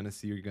inventory, you're gonna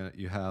see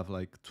you have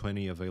like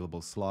 20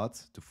 available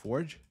slots to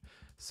forge.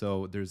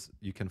 So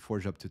you can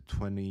forge up to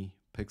 20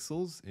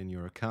 pixels in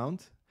your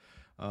account.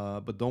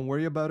 But don't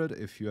worry about it.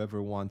 If you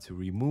ever want to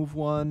remove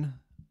one,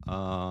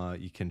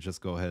 you can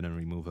just go ahead and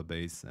remove a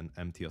base and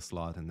empty a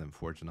slot and then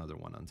forge another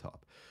one on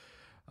top.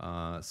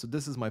 So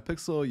this is my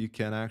pixel. You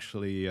can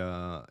actually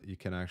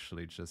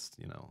just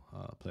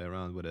play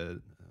around with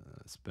it,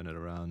 spin it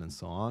around, and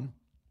so on.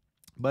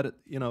 But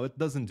it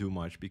doesn't do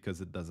much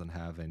because it doesn't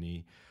have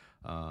any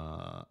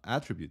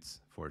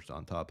attributes forged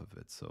on top of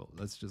it. So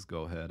let's just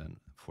go ahead and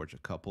forge a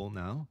couple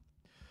now.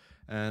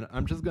 And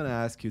I'm just going to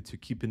ask you to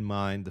keep in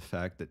mind the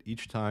fact that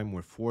each time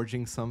we're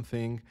forging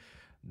something,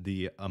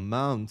 the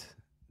amount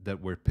that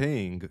we're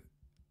paying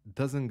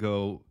doesn't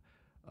go,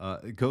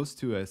 it goes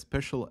to a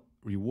special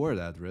reward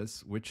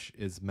address, which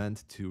is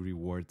meant to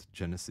reward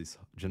Genesis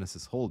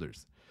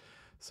holders.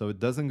 So it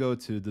doesn't go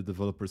to the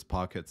developers'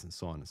 pockets and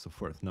so on and so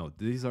forth. No,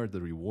 these are the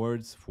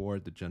rewards for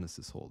the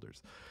Genesis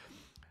holders.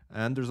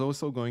 And there's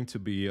also going to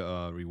be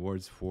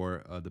rewards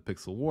for the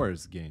Pixel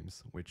Wars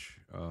games, which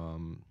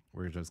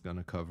we're just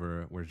gonna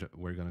cover.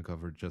 We're gonna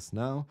cover just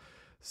now.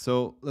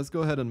 So let's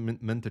go ahead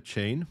and mint a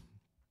chain.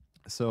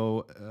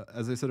 So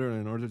as I said earlier,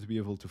 in order to be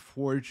able to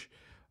forge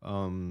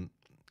a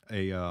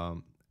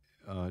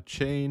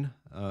chain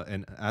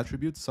an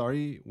attribute,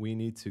 we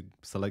need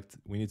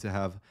to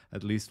have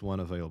at least one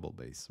available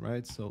base,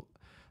 right? So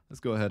let's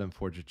go ahead and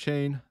forge a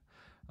chain.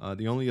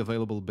 The only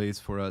available base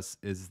for us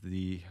is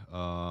the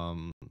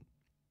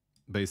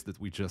base that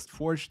we just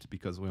forged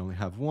because we only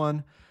have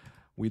one.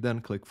 We then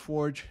click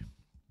forge,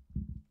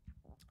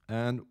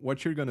 and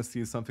what you're going to see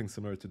is something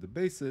similar to the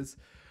bases.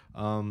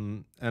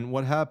 And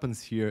what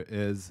happens here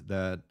is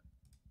that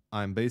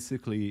I'm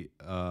basically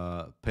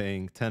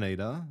paying 10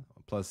 ADA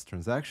plus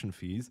transaction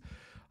fees.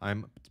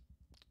 I'm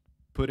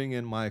putting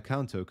in my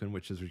account token,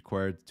 which is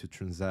required to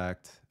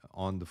transact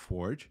on the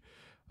forge.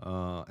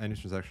 Any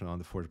transaction on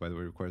the forge, by the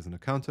way, requires an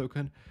account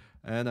token.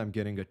 And I'm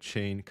getting a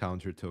chain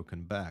counter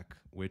token back,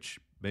 which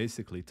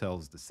basically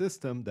tells the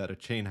system that a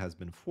chain has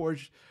been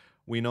forged.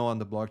 We know on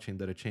the blockchain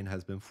that a chain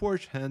has been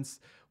forged, hence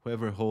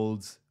whoever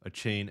holds a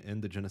chain in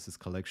the Genesis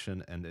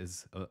collection and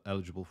is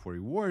eligible for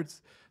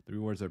rewards. The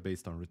rewards are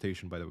based on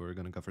rotation, by the way. We're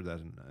going to cover that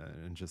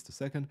in just a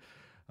second.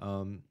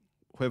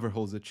 Whoever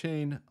holds a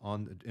chain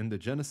in the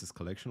Genesis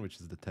collection, which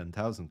is the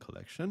 10,000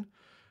 collection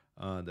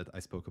that I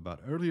spoke about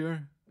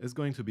earlier, is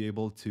going to be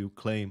able to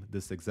claim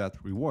this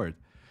exact reward.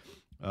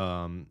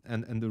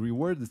 And the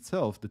reward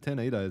itself, the 10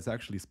 ADA, is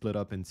actually split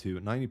up into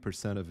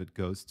 90% of it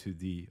goes to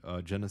the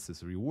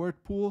Genesis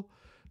reward pool.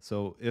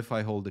 So if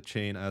I hold a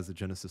chain as a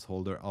Genesis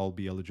holder, I'll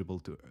be eligible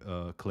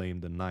to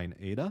claim the 9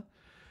 ADA.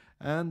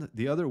 And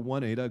the other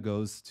 1 ADA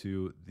goes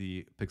to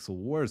the Pixel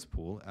Wars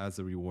pool as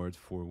a reward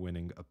for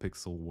winning a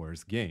Pixel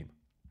Wars game.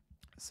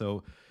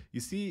 So you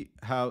see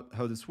how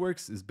this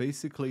works is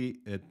basically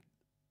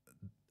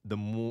the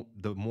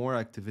more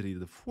activity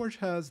the forge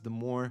has, the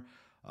more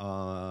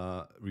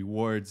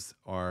rewards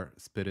are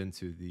spit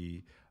into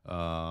the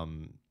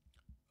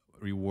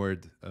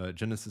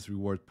Genesis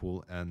reward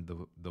pool and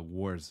the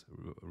Wars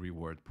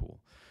reward pool.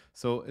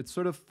 So it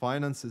sort of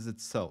finances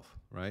itself,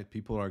 right?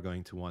 People are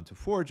going to want to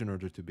forge in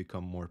order to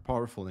become more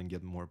powerful and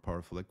get more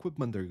powerful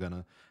equipment. They're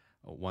gonna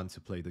want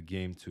to play the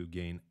game to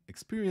gain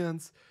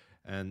experience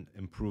and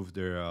improve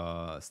their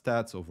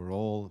stats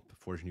overall,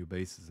 forge new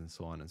bases, and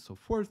so on and so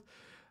forth.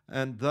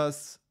 And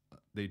thus,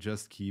 they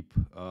just keep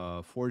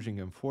forging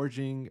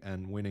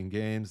and winning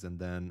games, and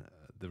then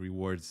the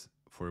rewards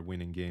for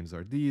winning games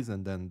are these,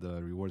 and then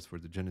the rewards for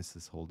the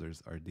Genesis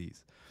holders are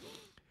these.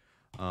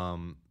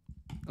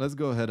 Let's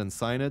go ahead and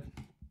sign it.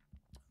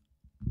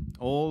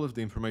 All of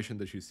the information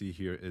that you see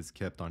here is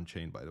kept on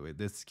chain, by the way.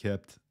 This is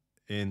kept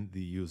in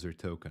the user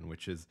token,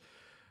 which is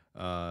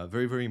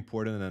very, very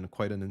important and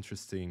quite an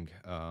interesting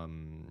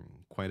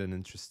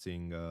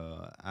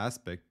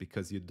aspect,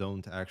 because you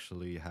don't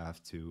actually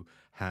have to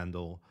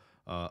handle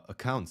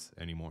accounts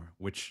anymore,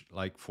 which,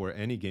 like, for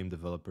any game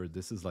developer,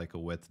 this is like a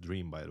wet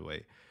dream, by the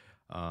way,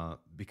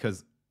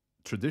 because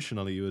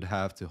traditionally you would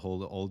have to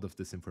hold all of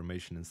this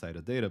information inside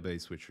a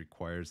database, which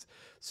requires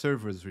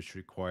servers, which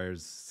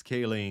requires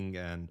scaling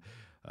and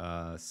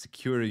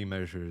security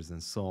measures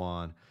and so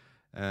on.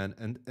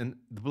 And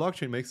the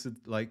blockchain makes it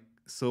like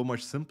so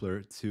much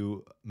simpler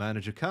to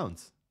manage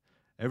accounts.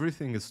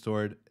 Everything is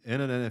stored in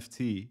an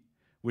NFT,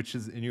 which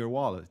is in your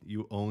wallet.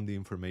 You own the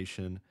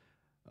information.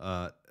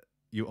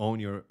 You own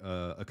your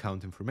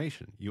account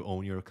information. You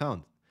own your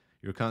account.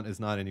 Your account is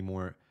not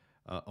anymore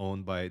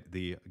owned by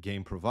the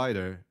game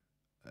provider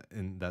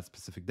in that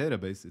specific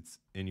database. It's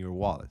in your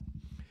wallet.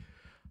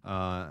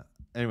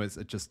 Anyways,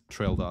 it just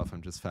trailed off.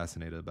 I'm just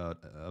fascinated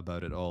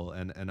about it all,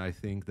 and I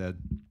think that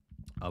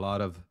a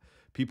lot of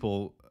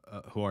people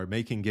who are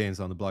making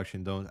games on the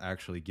blockchain don't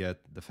actually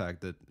get the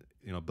fact that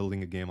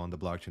building a game on the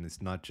blockchain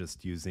is not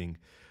just using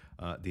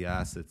the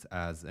assets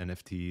as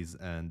NFTs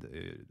and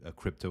a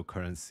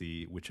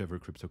cryptocurrency, whichever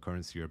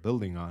cryptocurrency you're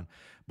building on,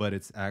 but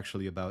it's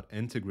actually about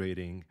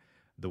integrating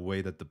the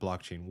way that the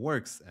blockchain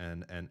works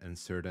and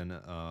certain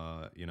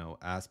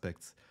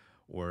aspects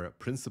or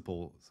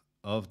principles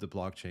of the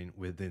blockchain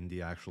within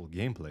the actual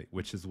gameplay,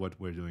 which is what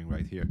we're doing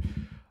right here.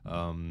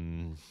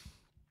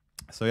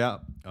 So yeah,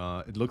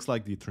 it looks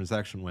like the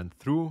transaction went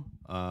through.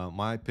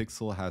 My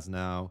pixel has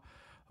now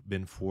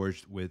been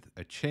forged with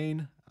a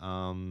chain.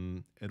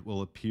 It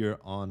will appear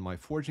on my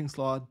forging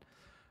slot.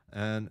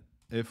 And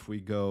if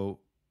we go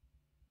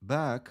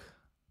back,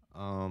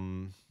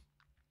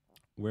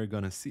 we're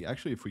going to see,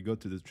 actually, if we go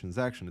to the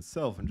transaction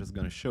itself, I'm just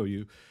going to show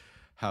you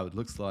how it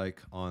looks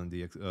like on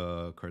the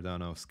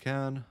Cardano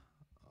scan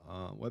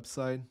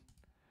website.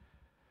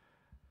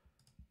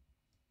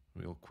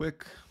 Real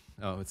quick.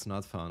 Oh, it's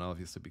not found,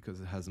 obviously,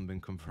 because it hasn't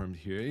been confirmed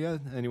here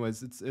yet.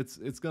 Anyways,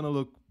 it's gonna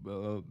look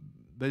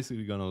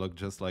basically gonna look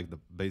just like the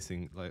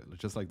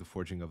just like the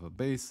forging of a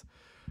base.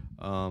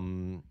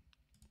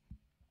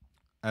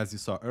 As you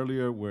saw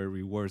earlier, where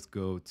rewards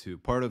go to,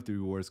 part of the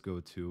rewards go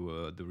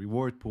to the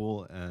reward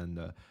pool and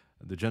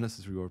the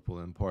Genesis reward pool,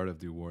 and part of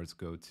the rewards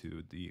go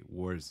to the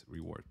Wars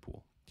reward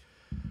pool.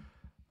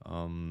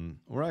 All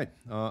right,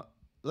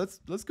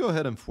 let's go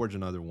ahead and forge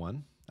another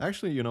one.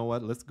 Actually, you know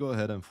what? Let's go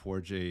ahead and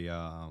forge a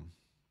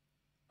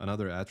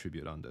another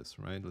attribute on this,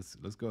 right?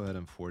 Let's go ahead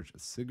and forge a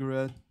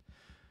cigarette,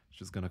 which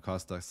is gonna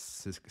cost us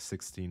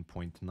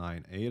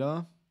 16.9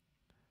 ADA.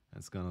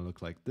 It's gonna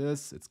look like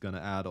this. It's gonna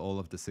add all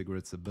of the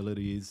cigarette's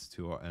abilities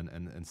to our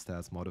and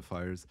stats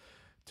modifiers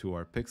to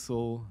our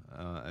pixel.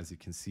 As you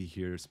can see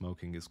here,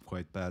 smoking is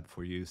quite bad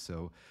for you,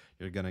 so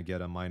you're gonna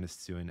get a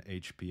 -2 in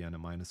HP and a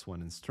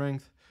 -1 in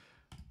strength.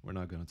 We're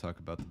not gonna talk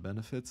about the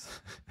benefits.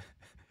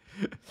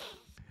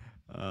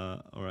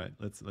 All right,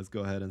 let's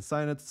go ahead and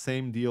sign it.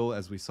 Same deal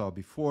as we saw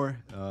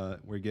before.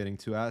 We're getting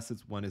two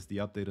assets. One is the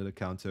updated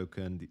account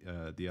token.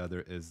 The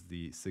other is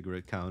the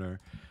cigarette counter,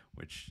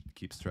 which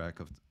keeps track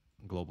of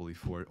globally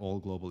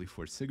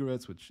for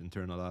cigarettes, which in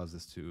turn allows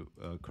us to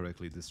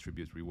correctly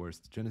distribute rewards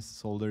to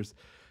Genesis holders.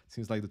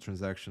 Seems like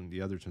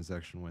the other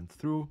transaction went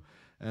through.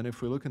 And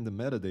if we look in the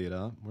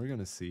metadata, we're going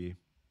to see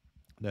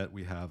that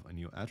we have a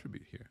new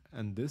attribute here.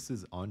 And this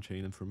is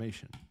on-chain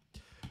information.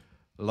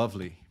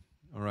 Lovely.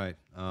 All right.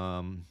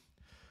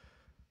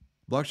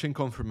 Blockchain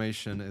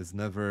confirmation is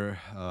never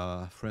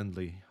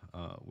friendly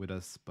with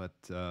us, but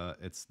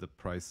it's the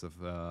price of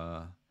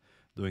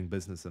doing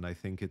business, and I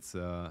think it's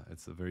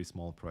a very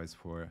small price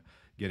for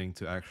getting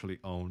to actually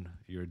own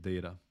your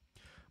data.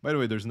 By the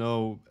way, there's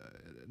no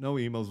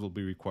emails will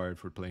be required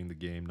for playing the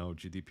game. No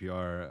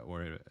GDPR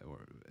or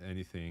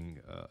anything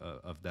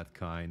of that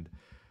kind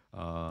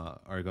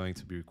are going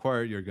to be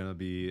required. You're going to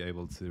be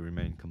able to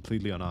remain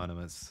completely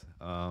anonymous.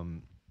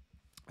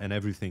 And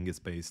everything is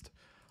based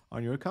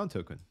on your account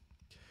token.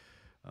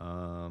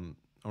 All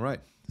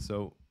right,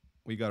 so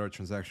we got our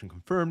transaction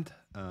confirmed.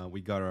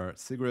 We got our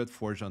cigarette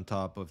forged on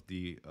top of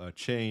the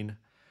chain,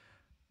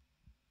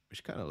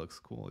 which kind of looks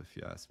cool if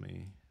you ask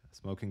me.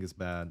 Smoking is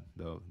bad,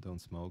 though. Don't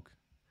smoke.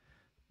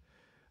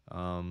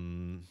 All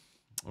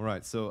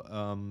right, so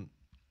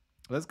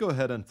let's go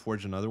ahead and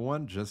forge another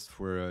one just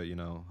for,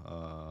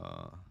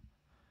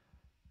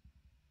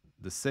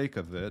 the sake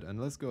of it. And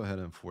let's go ahead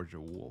and forge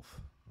a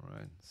wolf. All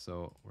right,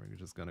 so we're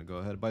just gonna go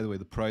ahead. By the way,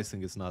 the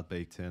pricing is not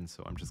baked in,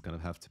 so I'm just gonna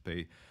have to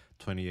pay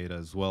 28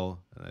 as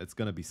well. It's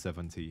gonna be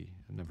 70.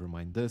 Never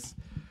mind this.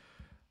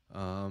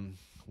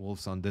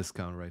 Wolf's on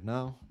discount right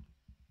now.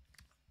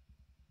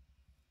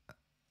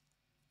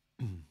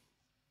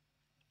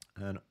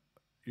 And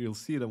you'll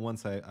see that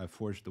once I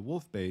forge the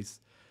wolf base,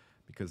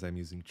 because I'm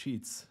using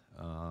cheats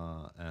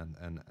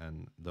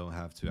and don't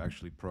have to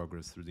actually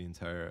progress through the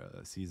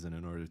entire season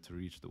in order to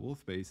reach the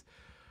wolf base,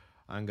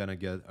 I'm gonna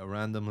get a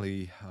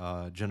randomly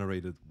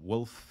generated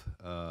wolf,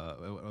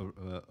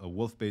 a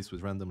wolf base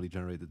with randomly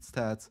generated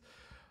stats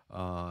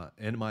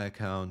in my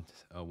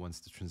account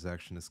once the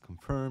transaction is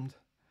confirmed,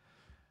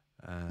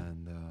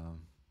 and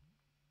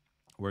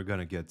we're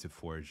gonna get to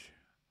forge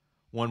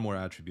one more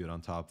attribute on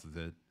top of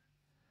it,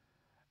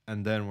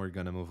 and then we're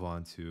gonna move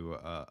on to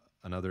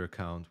another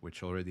account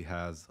which already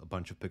has a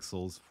bunch of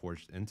pixels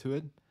forged into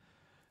it.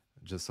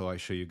 just so I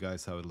show you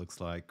guys how it looks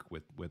like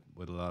with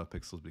a lot of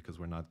pixels, because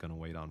we're not going to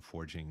wait on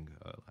forging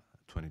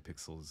 20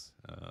 pixels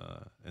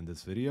in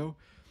this video.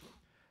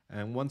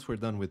 And once we're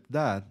done with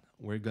that,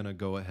 we're going to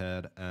go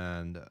ahead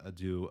and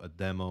do a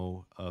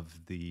demo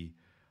of the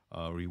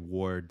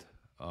reward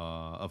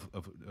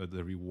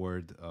the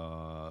reward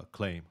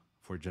claim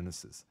for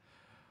Genesis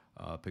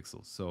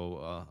pixels.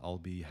 So I'll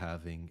be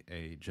having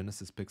a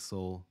Genesis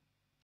pixel,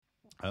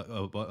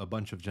 a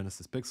bunch of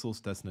Genesis pixels,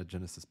 testnet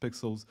Genesis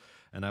pixels,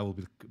 and I will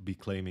be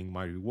claiming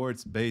my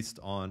rewards based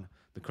on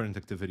the current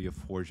activity of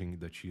forging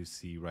that you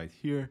see right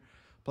here,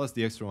 plus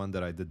the extra one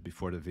that I did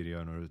before the video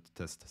in order to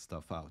test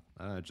stuff out.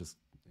 I just,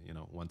 you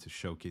know, want to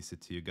showcase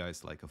it to you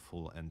guys like a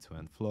full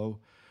end-to-end flow.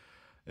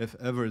 If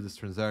ever this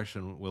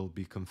transaction will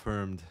be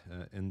confirmed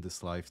in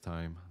this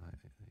lifetime,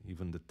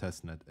 even the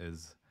testnet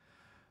is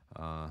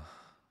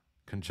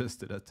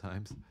congested at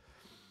times.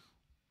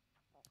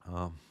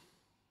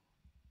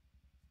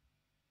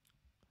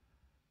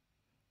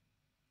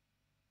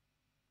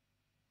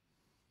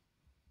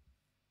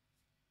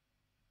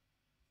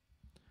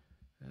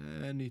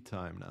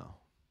 Anytime now.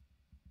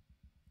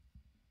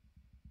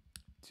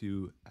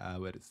 2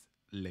 hours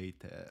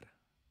later.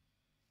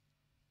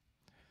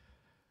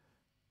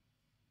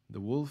 The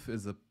wolf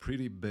is a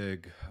pretty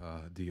big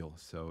deal,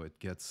 so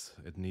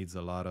it needs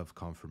a lot of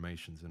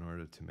confirmations in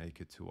order to make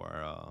it to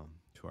our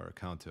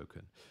account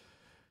token.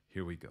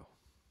 Here we go.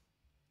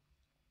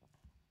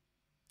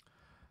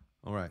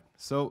 All right,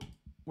 so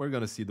we're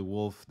gonna see the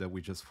wolf that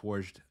we just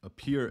forged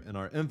appear in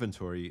our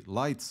inventory.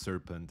 Light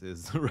Serpent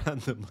is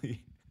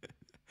randomly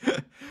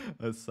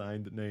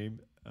assigned name.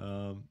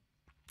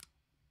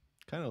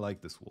 Kind of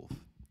like this wolf.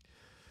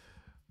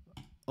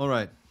 All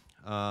right,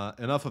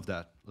 enough of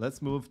that.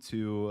 Let's move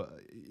to,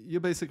 you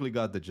basically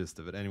got the gist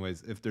of it.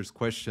 Anyways, if there's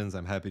questions,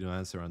 I'm happy to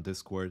answer on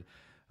Discord.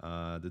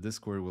 The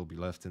Discord will be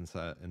left in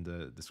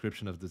the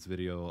description of this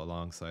video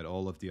alongside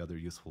all of the other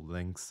useful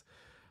links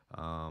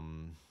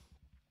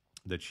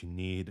that you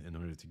need in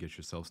order to get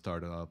yourself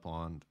started up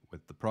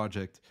with the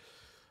project,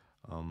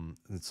 and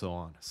so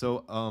on.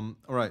 So, all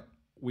right.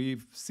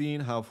 We've seen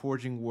how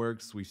forging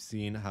works. We've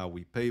seen how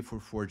we pay for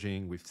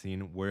forging. We've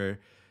seen where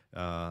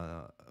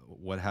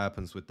what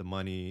happens with the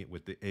money,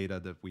 with the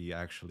ADA that we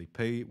actually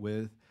pay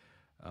with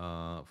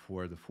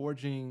for the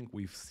forging.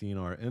 We've seen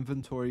our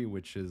inventory,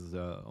 which is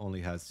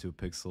only has 2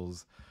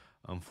 pixels,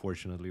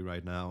 unfortunately,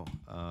 right now.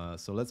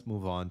 So let's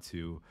move on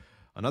to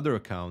another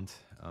account,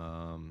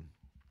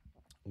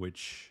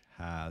 which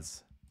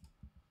has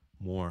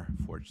more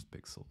forged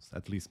pixels,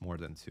 at least more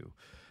than 2.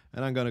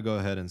 And I'm going to go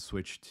ahead and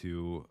switch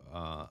to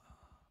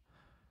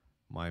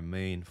my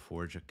main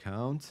Forge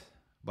account.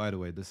 By the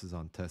way, this is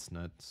on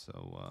testnet,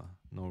 so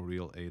no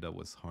real ADA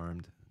was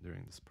harmed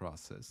during this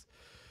process.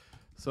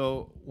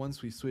 So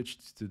once we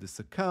switched to this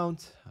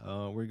account,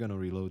 we're going to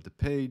reload the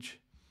page,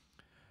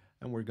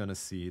 and we're going to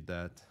see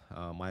that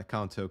my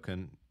account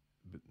token,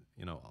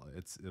 you know,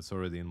 it's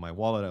already in my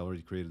wallet. I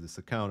already created this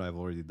account. I've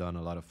already done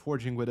a lot of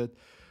forging with it.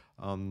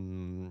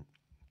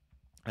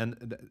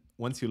 And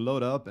once you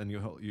load up and you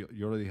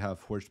already have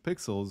forged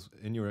pixels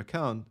in your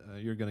account,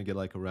 you're gonna get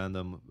like a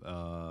random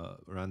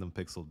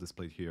pixel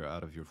displayed here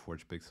out of your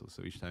forged pixels.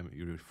 So each time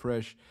you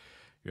refresh,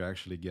 you're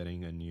actually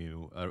getting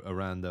a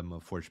random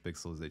forged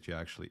pixels that you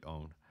actually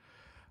own.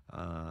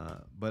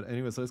 But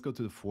anyways, let's go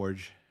to the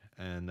forge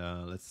and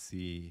let's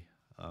see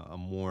a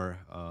more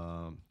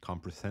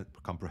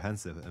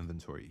comprehensive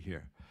inventory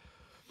here.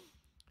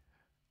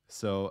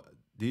 So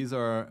these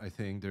are, I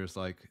think there's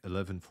like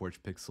 11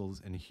 forged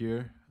pixels in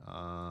here.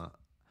 I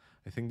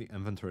think the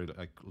inventory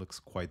looks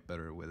quite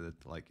better with it,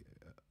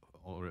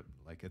 or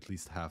like at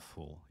least half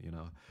full, you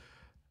know.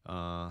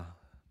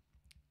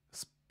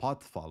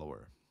 Spot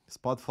follower.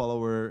 Spot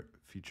follower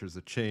features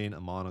a chain,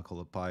 a monocle,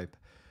 a pipe,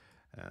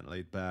 and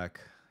laid back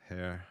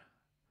hair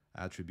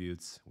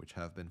attributes which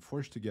have been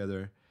forged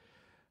together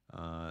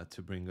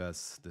to bring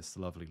us this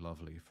lovely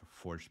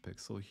forged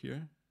pixel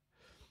here.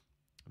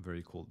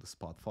 Very cool, the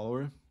spot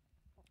follower.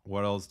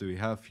 What else do we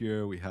have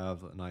here? We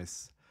have a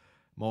nice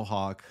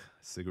mohawk,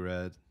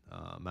 cigarette,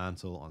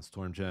 mantle on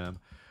Storm Jam.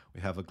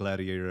 We have a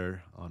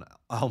gladiator on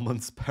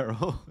Almond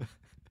Sparrow.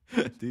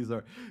 These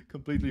are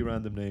completely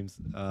random names.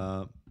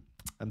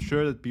 I'm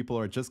sure that people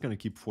are just going to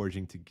keep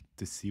forging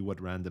to see what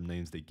random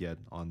names they get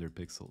on their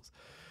pixels.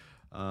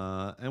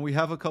 And we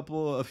have a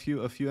few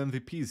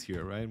MVPs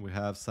here, right? We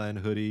have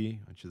CyanHoodie,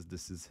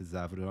 this is his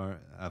avatar,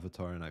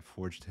 and I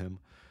forged him.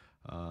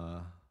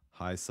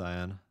 Hi,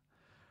 Cyan.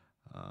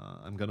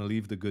 I'm gonna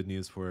leave the good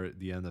news for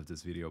the end of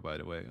this video, by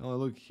the way. Oh,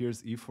 look,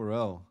 here's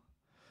E4L,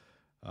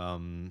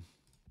 and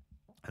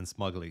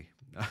Smugly,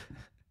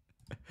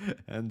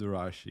 and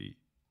Durashi,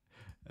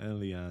 and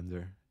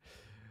Leander.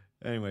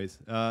 Anyways,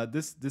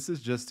 this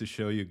is just to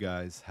show you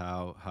guys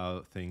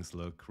how things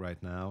look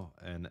right now,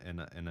 and in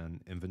an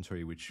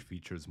inventory which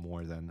features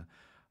more than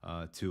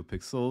 2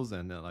 pixels,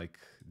 and like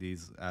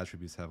these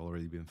attributes have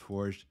already been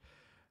forged.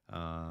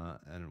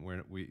 And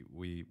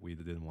we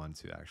didn't want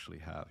to actually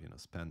have, you know,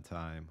 spend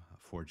time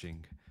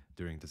forging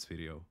during this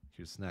video.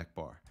 Here's snack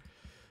bar.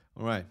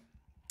 All right.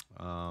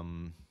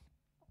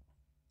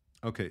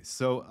 Okay,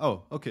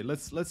 so okay,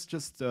 let's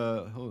just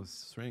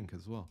shrink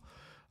as well.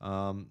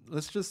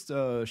 Let's just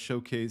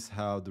showcase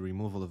how the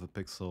removal of a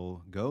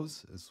pixel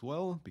goes as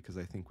well, because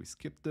I think we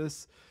skipped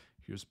this.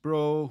 Here's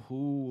bro.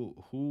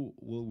 Who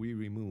will we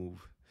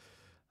remove?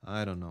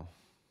 I don't know.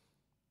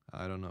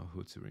 I don't know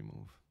who to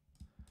remove.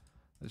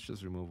 Let's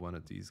just remove one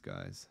of these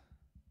guys.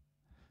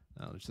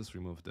 Now let's just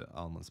remove the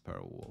Almond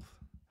Sparrow Wolf.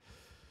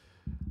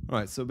 All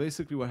right, so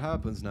basically what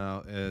happens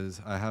now is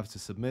I have to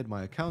submit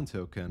my account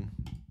token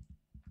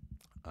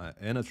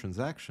in a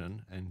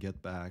transaction and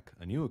get back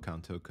a new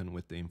account token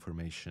with the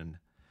information,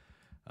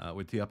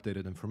 with the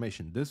updated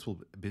information. This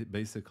will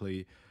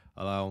basically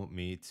allow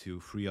me to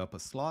free up a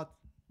slot,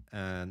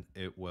 and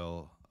it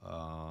will,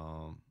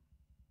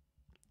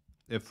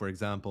 if for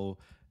example,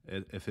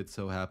 if it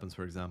so happens,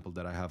 for example,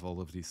 that I have all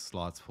of these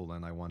slots full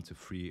and I want to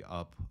free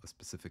up a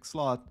specific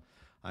slot,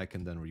 I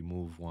can then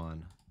remove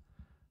one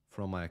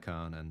from my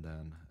account, and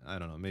then, I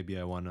don't know, maybe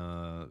I want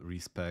to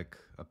respec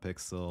a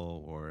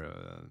pixel, or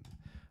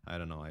I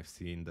don't know, I've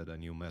seen that a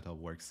new meta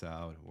works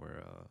out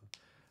where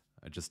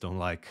I just don't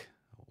like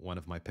one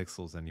of my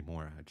pixels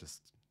anymore. I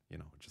just,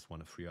 just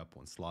want to free up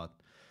one slot.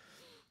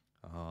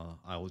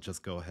 I will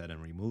just go ahead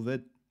and remove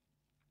it.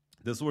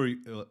 This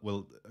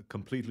will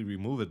completely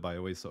remove it, by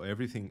the way, so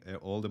everything,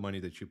 all the money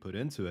that you put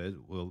into it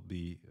will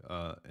be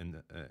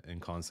in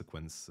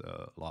consequence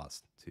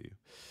lost to you.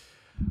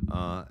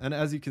 And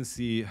as you can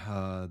see,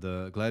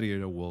 the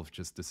Gladiator Wolf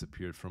just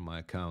disappeared from my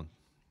account.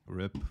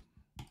 RIP.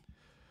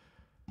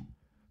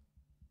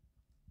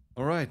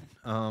 All right.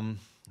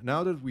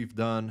 Now that we've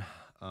done,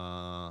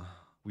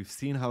 we've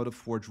seen how the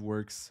Forge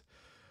works.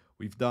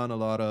 We've done a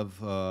lot of,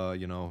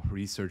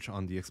 research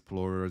on the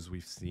explorers.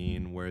 We've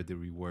seen where the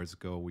rewards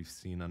go. We've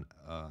seen an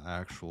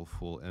actual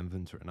full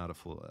inventory, not a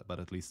full, but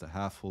at least a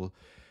half full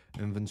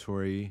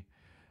inventory,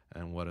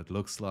 and what it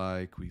looks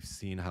like. We've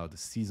seen how the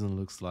season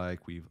looks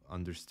like. We've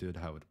understood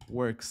how it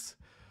works.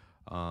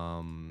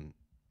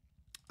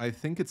 I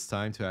think it's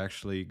time to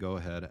actually go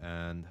ahead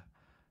and,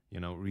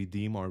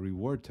 redeem our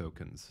reward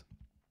tokens,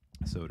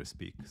 so to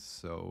speak.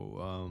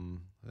 So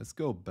let's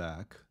go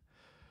back.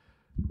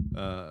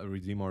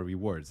 Redeem our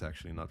rewards,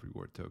 actually, not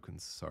reward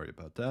tokens. Sorry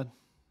about that.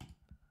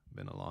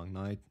 Been a long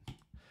night.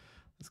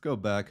 Let's go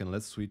back and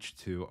let's switch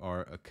to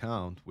our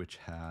account, which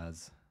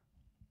has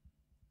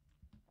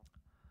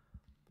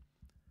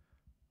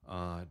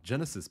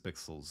Genesis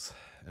pixels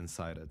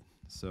inside it.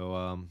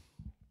 So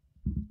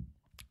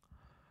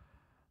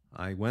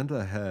I went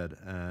ahead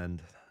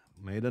and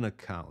made an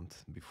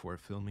account before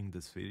filming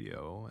this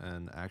video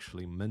and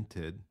actually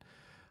minted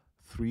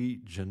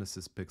 3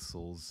 Genesis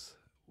pixels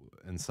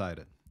inside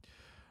it.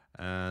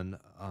 And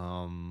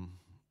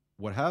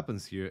what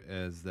happens here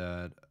is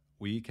that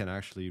we can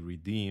actually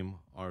redeem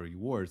our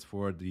rewards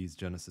for these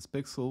Genesis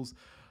pixels.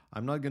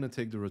 I'm not going to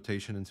take the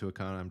rotation into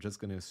account. I'm just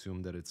going to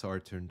assume that it's our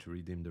turn to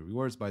redeem the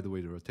rewards. By the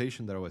way, the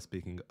rotation that I was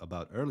speaking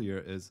about earlier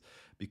is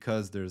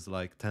because there's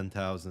like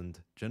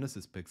 10,000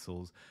 Genesis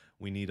pixels,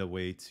 we need a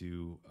way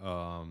to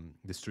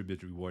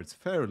distribute rewards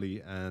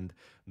fairly. And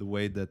the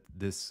way that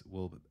this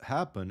will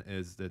happen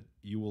is that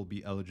you will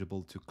be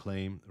eligible to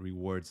claim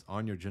rewards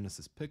on your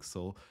Genesis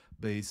pixel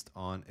based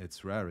on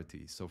its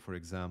rarity. So for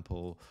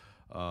example,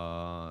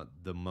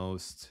 the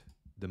most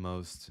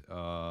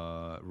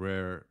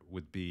rare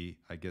would be,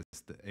 I guess,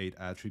 the 8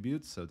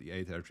 attributes. So the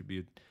 8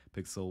 attribute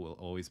pixel will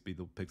always be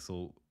the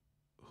pixel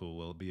who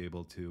will be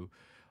able to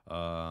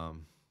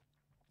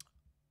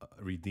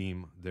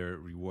redeem their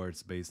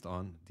rewards based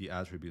on the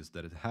attributes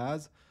that it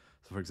has.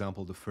 So for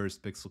example, the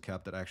first pixel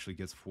cap that actually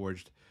gets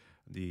forged,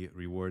 the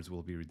rewards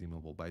will be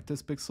redeemable by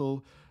this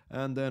pixel.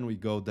 And then we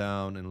go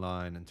down in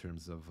line in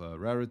terms of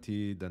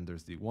rarity. Then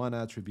there's the 1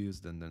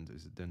 attributes, then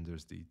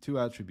there's the 2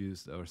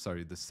 attributes, or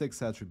sorry, the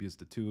 6 attributes,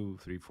 the 2,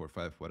 3, 4,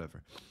 5,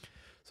 whatever.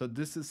 So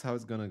this is how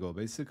it's gonna go.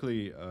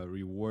 Basically,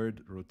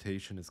 reward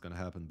rotation is gonna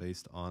happen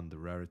based on the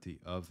rarity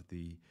of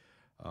the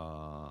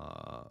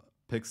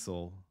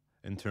pixel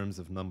in terms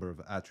of number of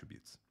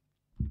attributes,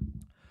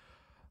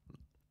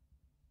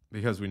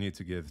 because we need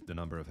to give the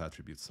number of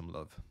attributes some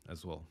love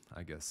as well,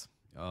 I guess.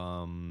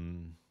 All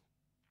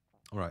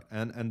right,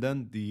 and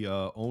then the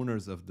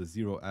owners of the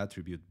 0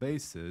 attribute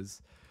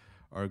bases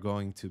are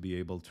going to be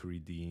able to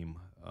redeem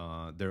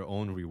their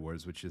own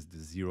rewards, which is the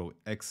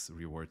 0x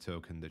reward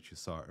token that you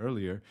saw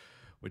earlier,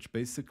 which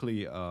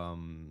basically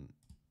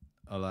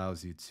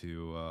allows you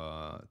to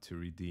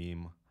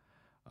redeem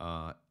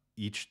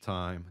each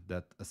time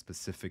that a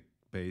specific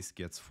base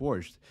gets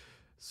forged.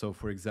 So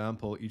for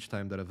example, each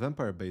time that a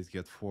vampire base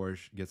gets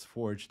forged,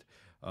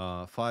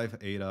 5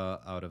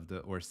 ADA out of the,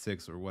 or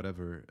 6 or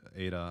whatever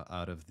ADA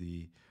out of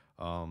the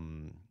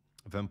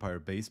vampire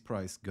base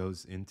price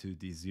goes into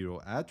the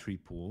 0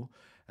 attribute pool,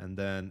 and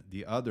then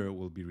the other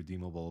will be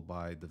redeemable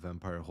by the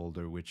vampire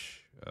holder,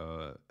 which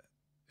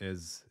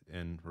is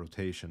in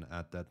rotation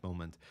at that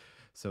moment.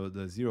 So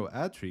the 0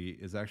 attribute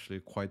is actually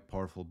a quite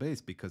powerful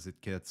base because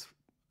it gets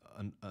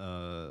an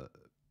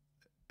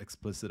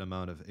explicit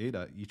amount of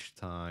ADA each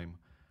time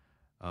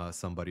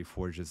somebody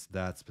forges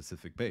that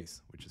specific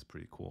base, which is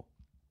pretty cool.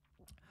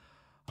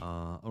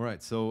 All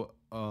right, so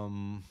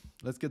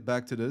let's get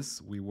back to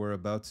this. We were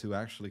about to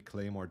actually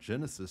claim our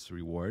Genesis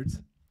rewards.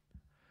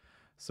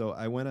 So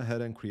I went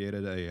ahead and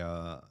created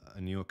a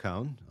new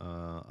account,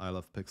 I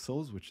Love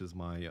Pixels, which is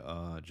my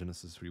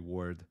Genesis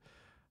reward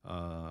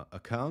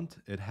account.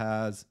 It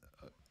has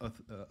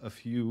a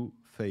few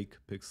fake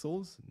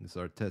pixels. These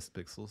are test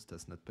pixels,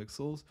 testnet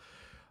pixels.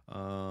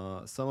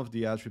 Some of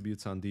the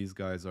attributes on these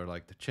guys are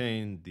like the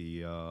chain,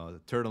 the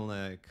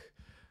turtleneck,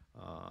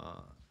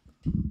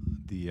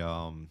 the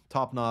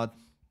top knot,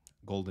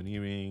 golden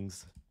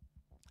earrings,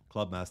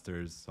 club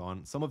masters, so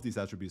on. Some of these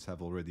attributes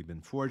have already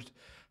been forged,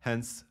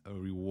 hence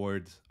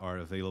rewards are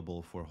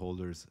available for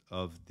holders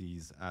of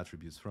these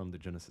attributes from the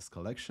Genesis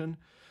collection.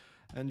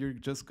 And you're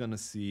just gonna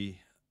see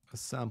a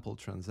sample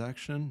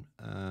transaction,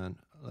 and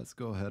let's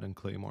go ahead and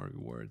claim our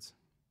rewards.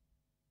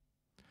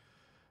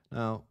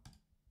 Now,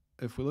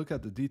 if we look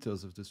at the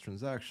details of this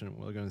transaction,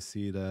 we're going to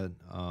see that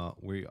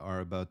we are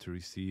about to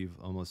receive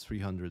almost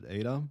 300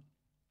 ADA,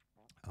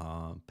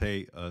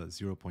 pay a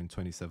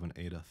 0.27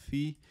 ADA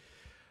fee.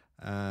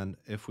 And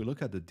if we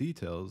look at the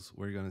details,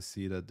 we're going to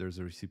see that there's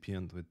a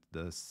recipient with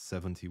the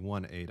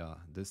 71 ADA.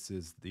 This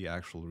is the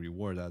actual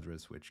reward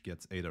address, which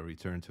gets ADA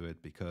returned to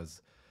it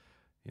because,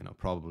 you know,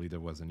 probably there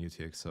was an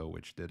UTXO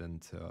which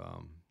didn't,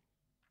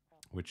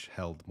 which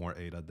held more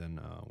ADA than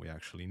we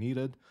actually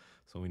needed.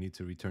 So we need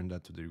to return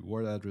that to the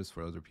reward address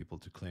for other people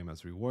to claim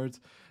as rewards.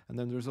 And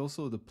then there's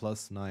also the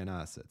 +9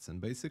 assets.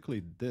 And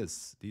basically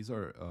these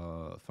are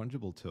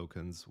fungible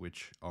tokens,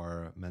 which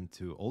are meant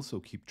to also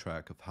keep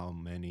track of how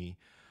many,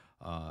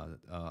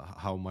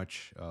 how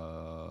much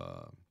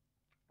of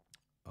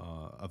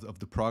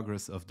the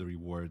progress of the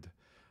reward,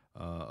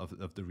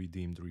 of the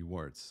redeemed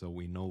rewards. So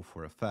we know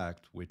for a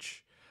fact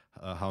which,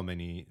 how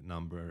many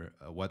number,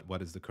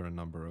 what is the current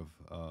number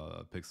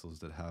of pixels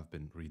that have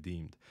been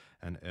redeemed.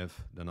 And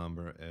if the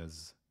number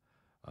is,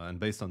 and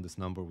based on this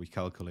number, we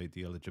calculate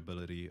the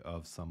eligibility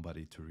of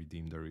somebody to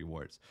redeem their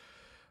rewards.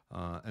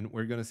 And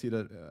we're going to see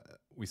that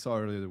we saw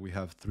earlier that we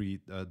have 3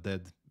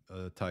 dead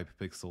type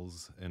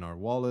pixels in our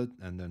wallet,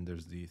 and then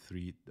there's the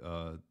 3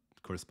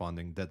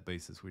 corresponding dead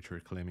bases which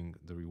we're claiming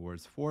the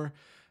rewards for.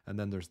 And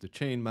then there's the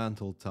chain,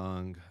 mantle,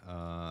 tongue,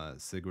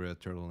 cigarette,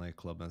 turtleneck,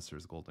 club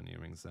masters, golden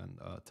earrings, and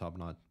top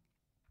knot,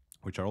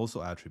 which are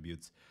also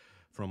attributes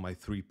from my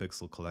 3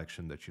 pixel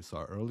collection that you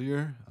saw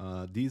earlier.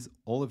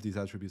 All of these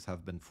attributes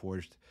have been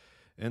forged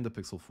in the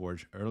Pixel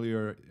Forge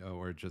earlier,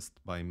 or just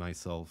by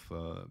myself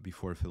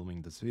before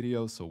filming this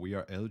video. So we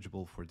are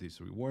eligible for these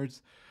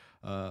rewards.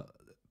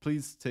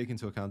 Please take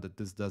into account that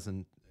this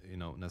doesn't, you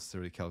know,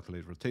 necessarily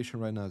calculate rotation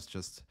right now. It's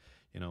just,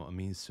 you know, a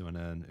means to an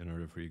end in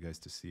order for you guys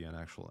to see an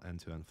actual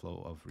end-to-end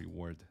flow of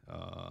reward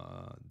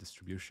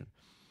distribution.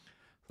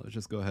 So let's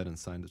just go ahead and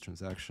sign the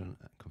transaction,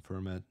 and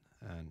confirm it,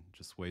 and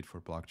just wait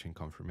for blockchain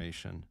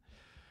confirmation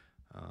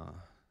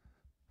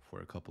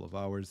for a couple of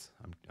hours.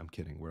 I'm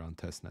kidding. We're on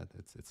testnet.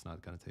 It's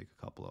not going to take a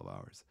couple of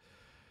hours.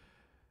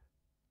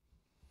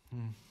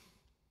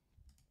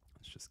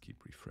 Let's just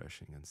keep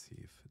refreshing and see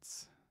if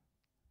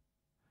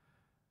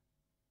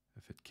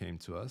it came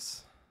to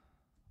us.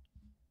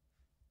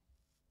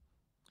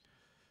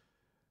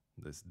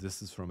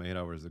 This is from 8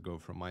 hours ago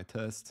from my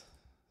test,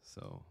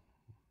 so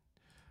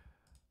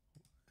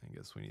I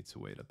guess we need to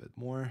wait a bit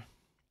more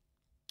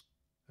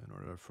in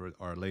order for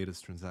our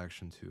latest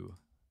transaction to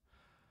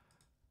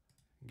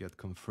get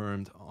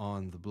confirmed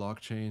on the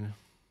blockchain.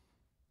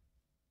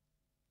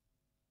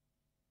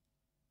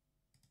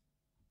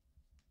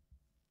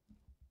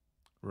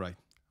 Right.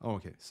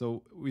 Okay,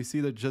 so we see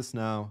that just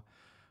now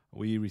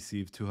we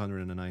received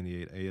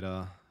 298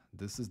 ADA.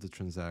 This is the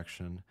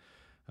transaction.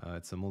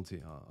 It's a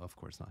of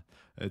course not.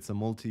 It's a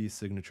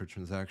multi-signature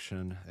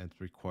transaction. It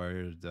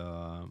required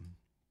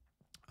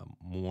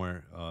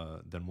more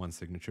than one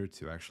signature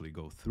to actually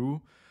go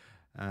through.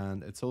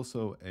 And it's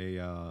also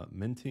a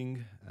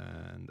minting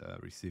and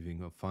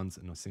receiving of funds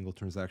in a single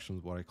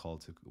transaction,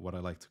 what I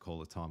like to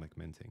call atomic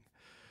minting.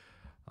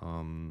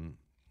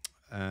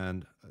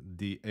 And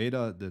the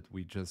ADA that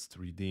we just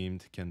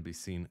redeemed can be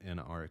seen in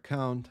our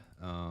account.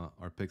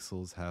 Our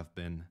pixels have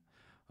been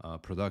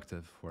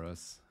productive for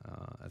us,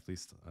 at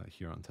least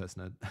here on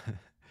testnet.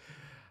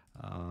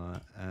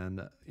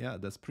 And yeah,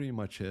 that's pretty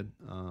much it.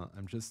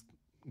 I'm just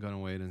gonna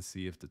wait and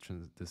see if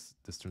this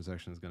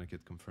transaction is gonna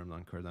get confirmed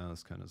on Cardano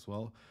scan as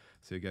well,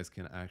 so you guys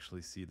can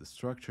actually see the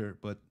structure.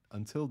 But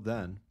until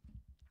then,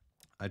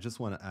 I just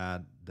want to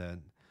add that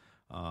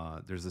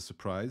there's a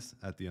surprise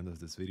at the end of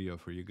this video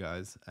for you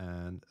guys,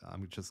 and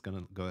I'm just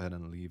gonna go ahead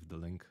and leave the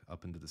link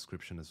up in the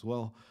description as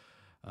well,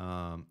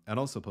 and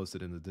also post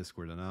it in the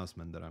Discord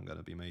announcement that I'm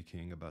gonna be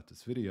making about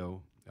this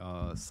video.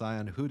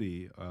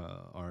 CyanHoodie,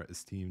 our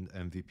esteemed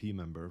MVP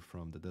member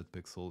from the Dead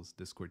Pixels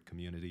Discord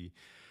community,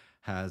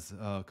 has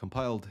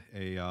compiled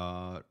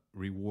a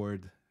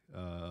reward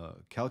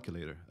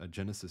calculator, a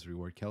Genesis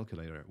reward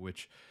calculator,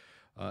 which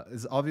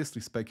is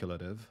obviously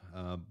speculative,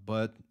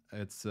 but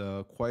it's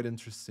quite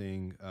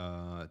interesting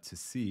to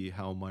see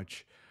how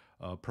much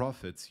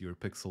profits your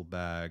pixel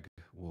bag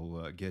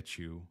will get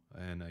you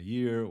in a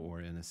year or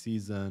in a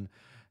season.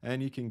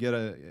 and you can get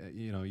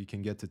you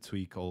can get to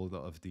tweak all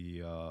of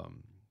the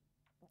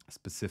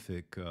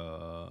specific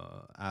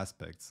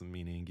aspects,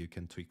 meaning you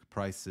can tweak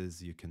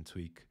prices, you can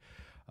tweak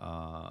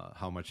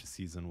how much a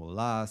season will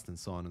last, and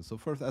so on and so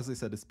forth. As I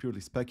said, it's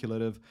purely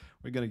speculative.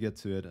 We're going to get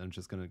to it. I'm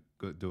just going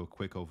to do a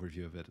quick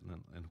overview of it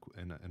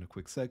in a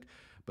quick sec.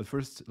 But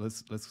first,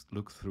 let's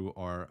look through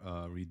our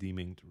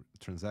redeeming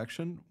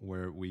transaction,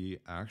 where we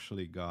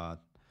actually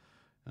got,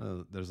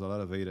 there's a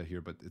lot of ADA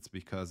here, but it's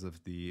because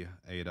of the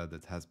ADA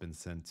that has been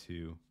sent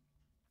to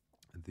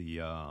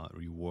the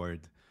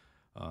reward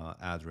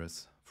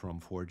address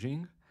from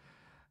forging.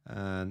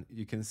 And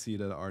you can see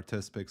that our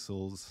test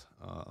pixels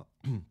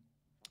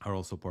are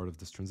also part of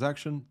this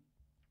transaction.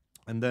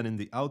 And then in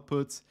the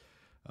outputs,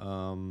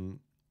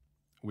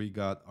 we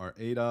got our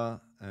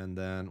ADA, and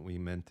then we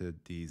minted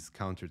these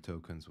counter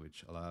tokens,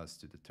 which allow us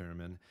to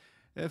determine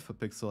if a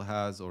pixel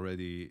has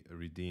already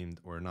redeemed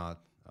or not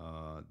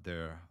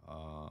their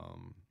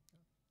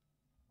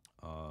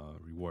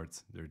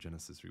rewards, their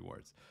Genesis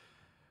rewards.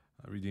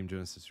 Redeem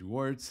Genesis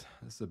rewards.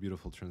 This is a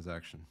beautiful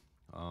transaction.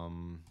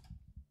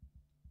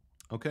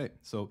 Okay,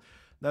 so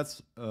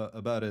that's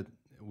about it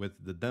with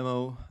the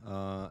demo.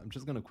 I'm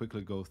just going to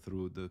quickly go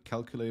through the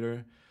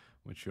calculator,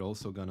 which you're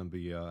also going to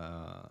be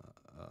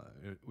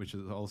which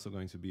is also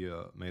going to be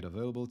made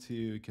available to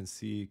you. You can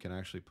see you can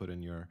actually put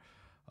in your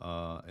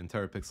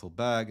entire pixel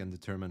bag and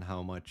determine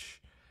how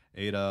much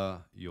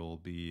ADA you'll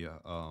be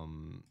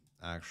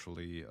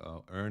actually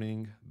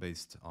earning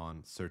based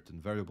on certain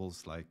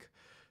variables like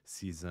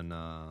season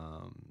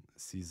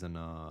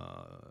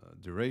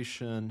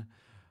duration,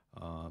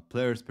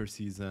 players per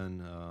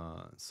season,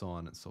 so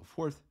on and so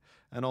forth,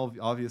 and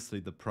obviously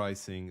the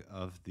pricing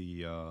of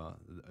the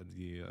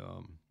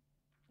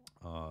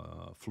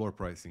floor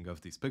pricing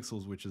of these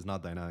pixels, which is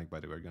not dynamic, by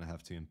the way. We're going to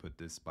have to input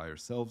this by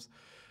ourselves,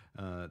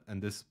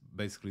 and this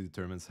basically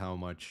determines how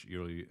much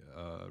yearly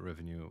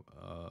revenue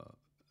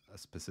a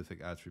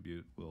specific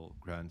attribute will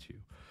grant you,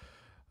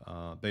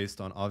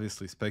 based on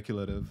obviously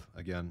speculative.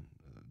 Again,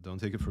 don't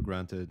take it for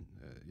granted.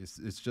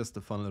 It's just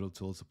a fun little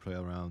tool to play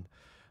around.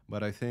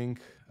 But I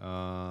think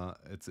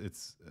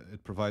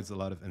it provides a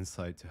lot of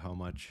insight to how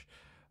much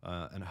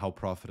and how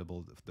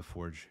profitable the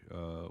forge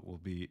will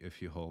be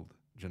if you hold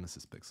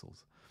Genesis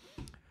pixels.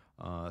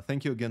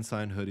 Thank you again,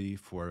 CyanHoodie,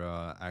 for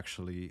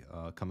actually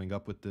coming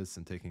up with this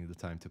and taking the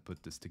time to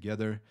put this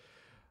together.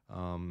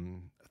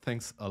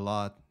 Thanks a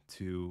lot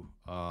to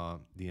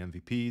the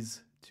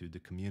MVPs, to the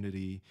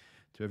community,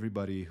 to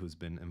everybody who's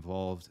been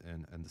involved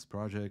in this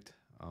project.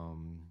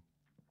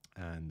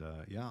 And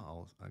yeah,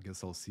 I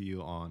guess I'll see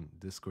you on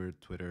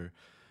Discord, Twitter,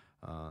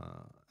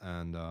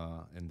 and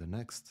in the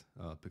next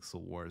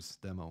Pixel Wars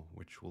demo,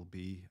 which will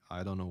be,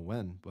 I don't know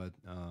when, but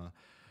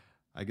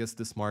I guess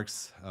this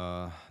marks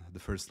the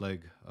first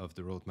leg of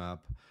the roadmap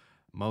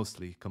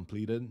mostly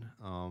completed.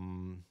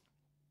 I'm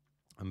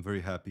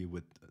very happy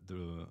with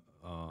the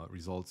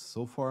results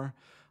so far.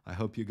 I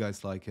hope you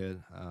guys like it.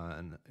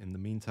 And in the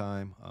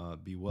meantime,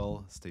 be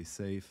well, stay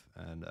safe,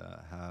 and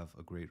have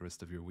a great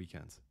rest of your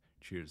weekends.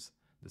 Cheers.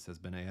 This has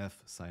been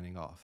AF signing off.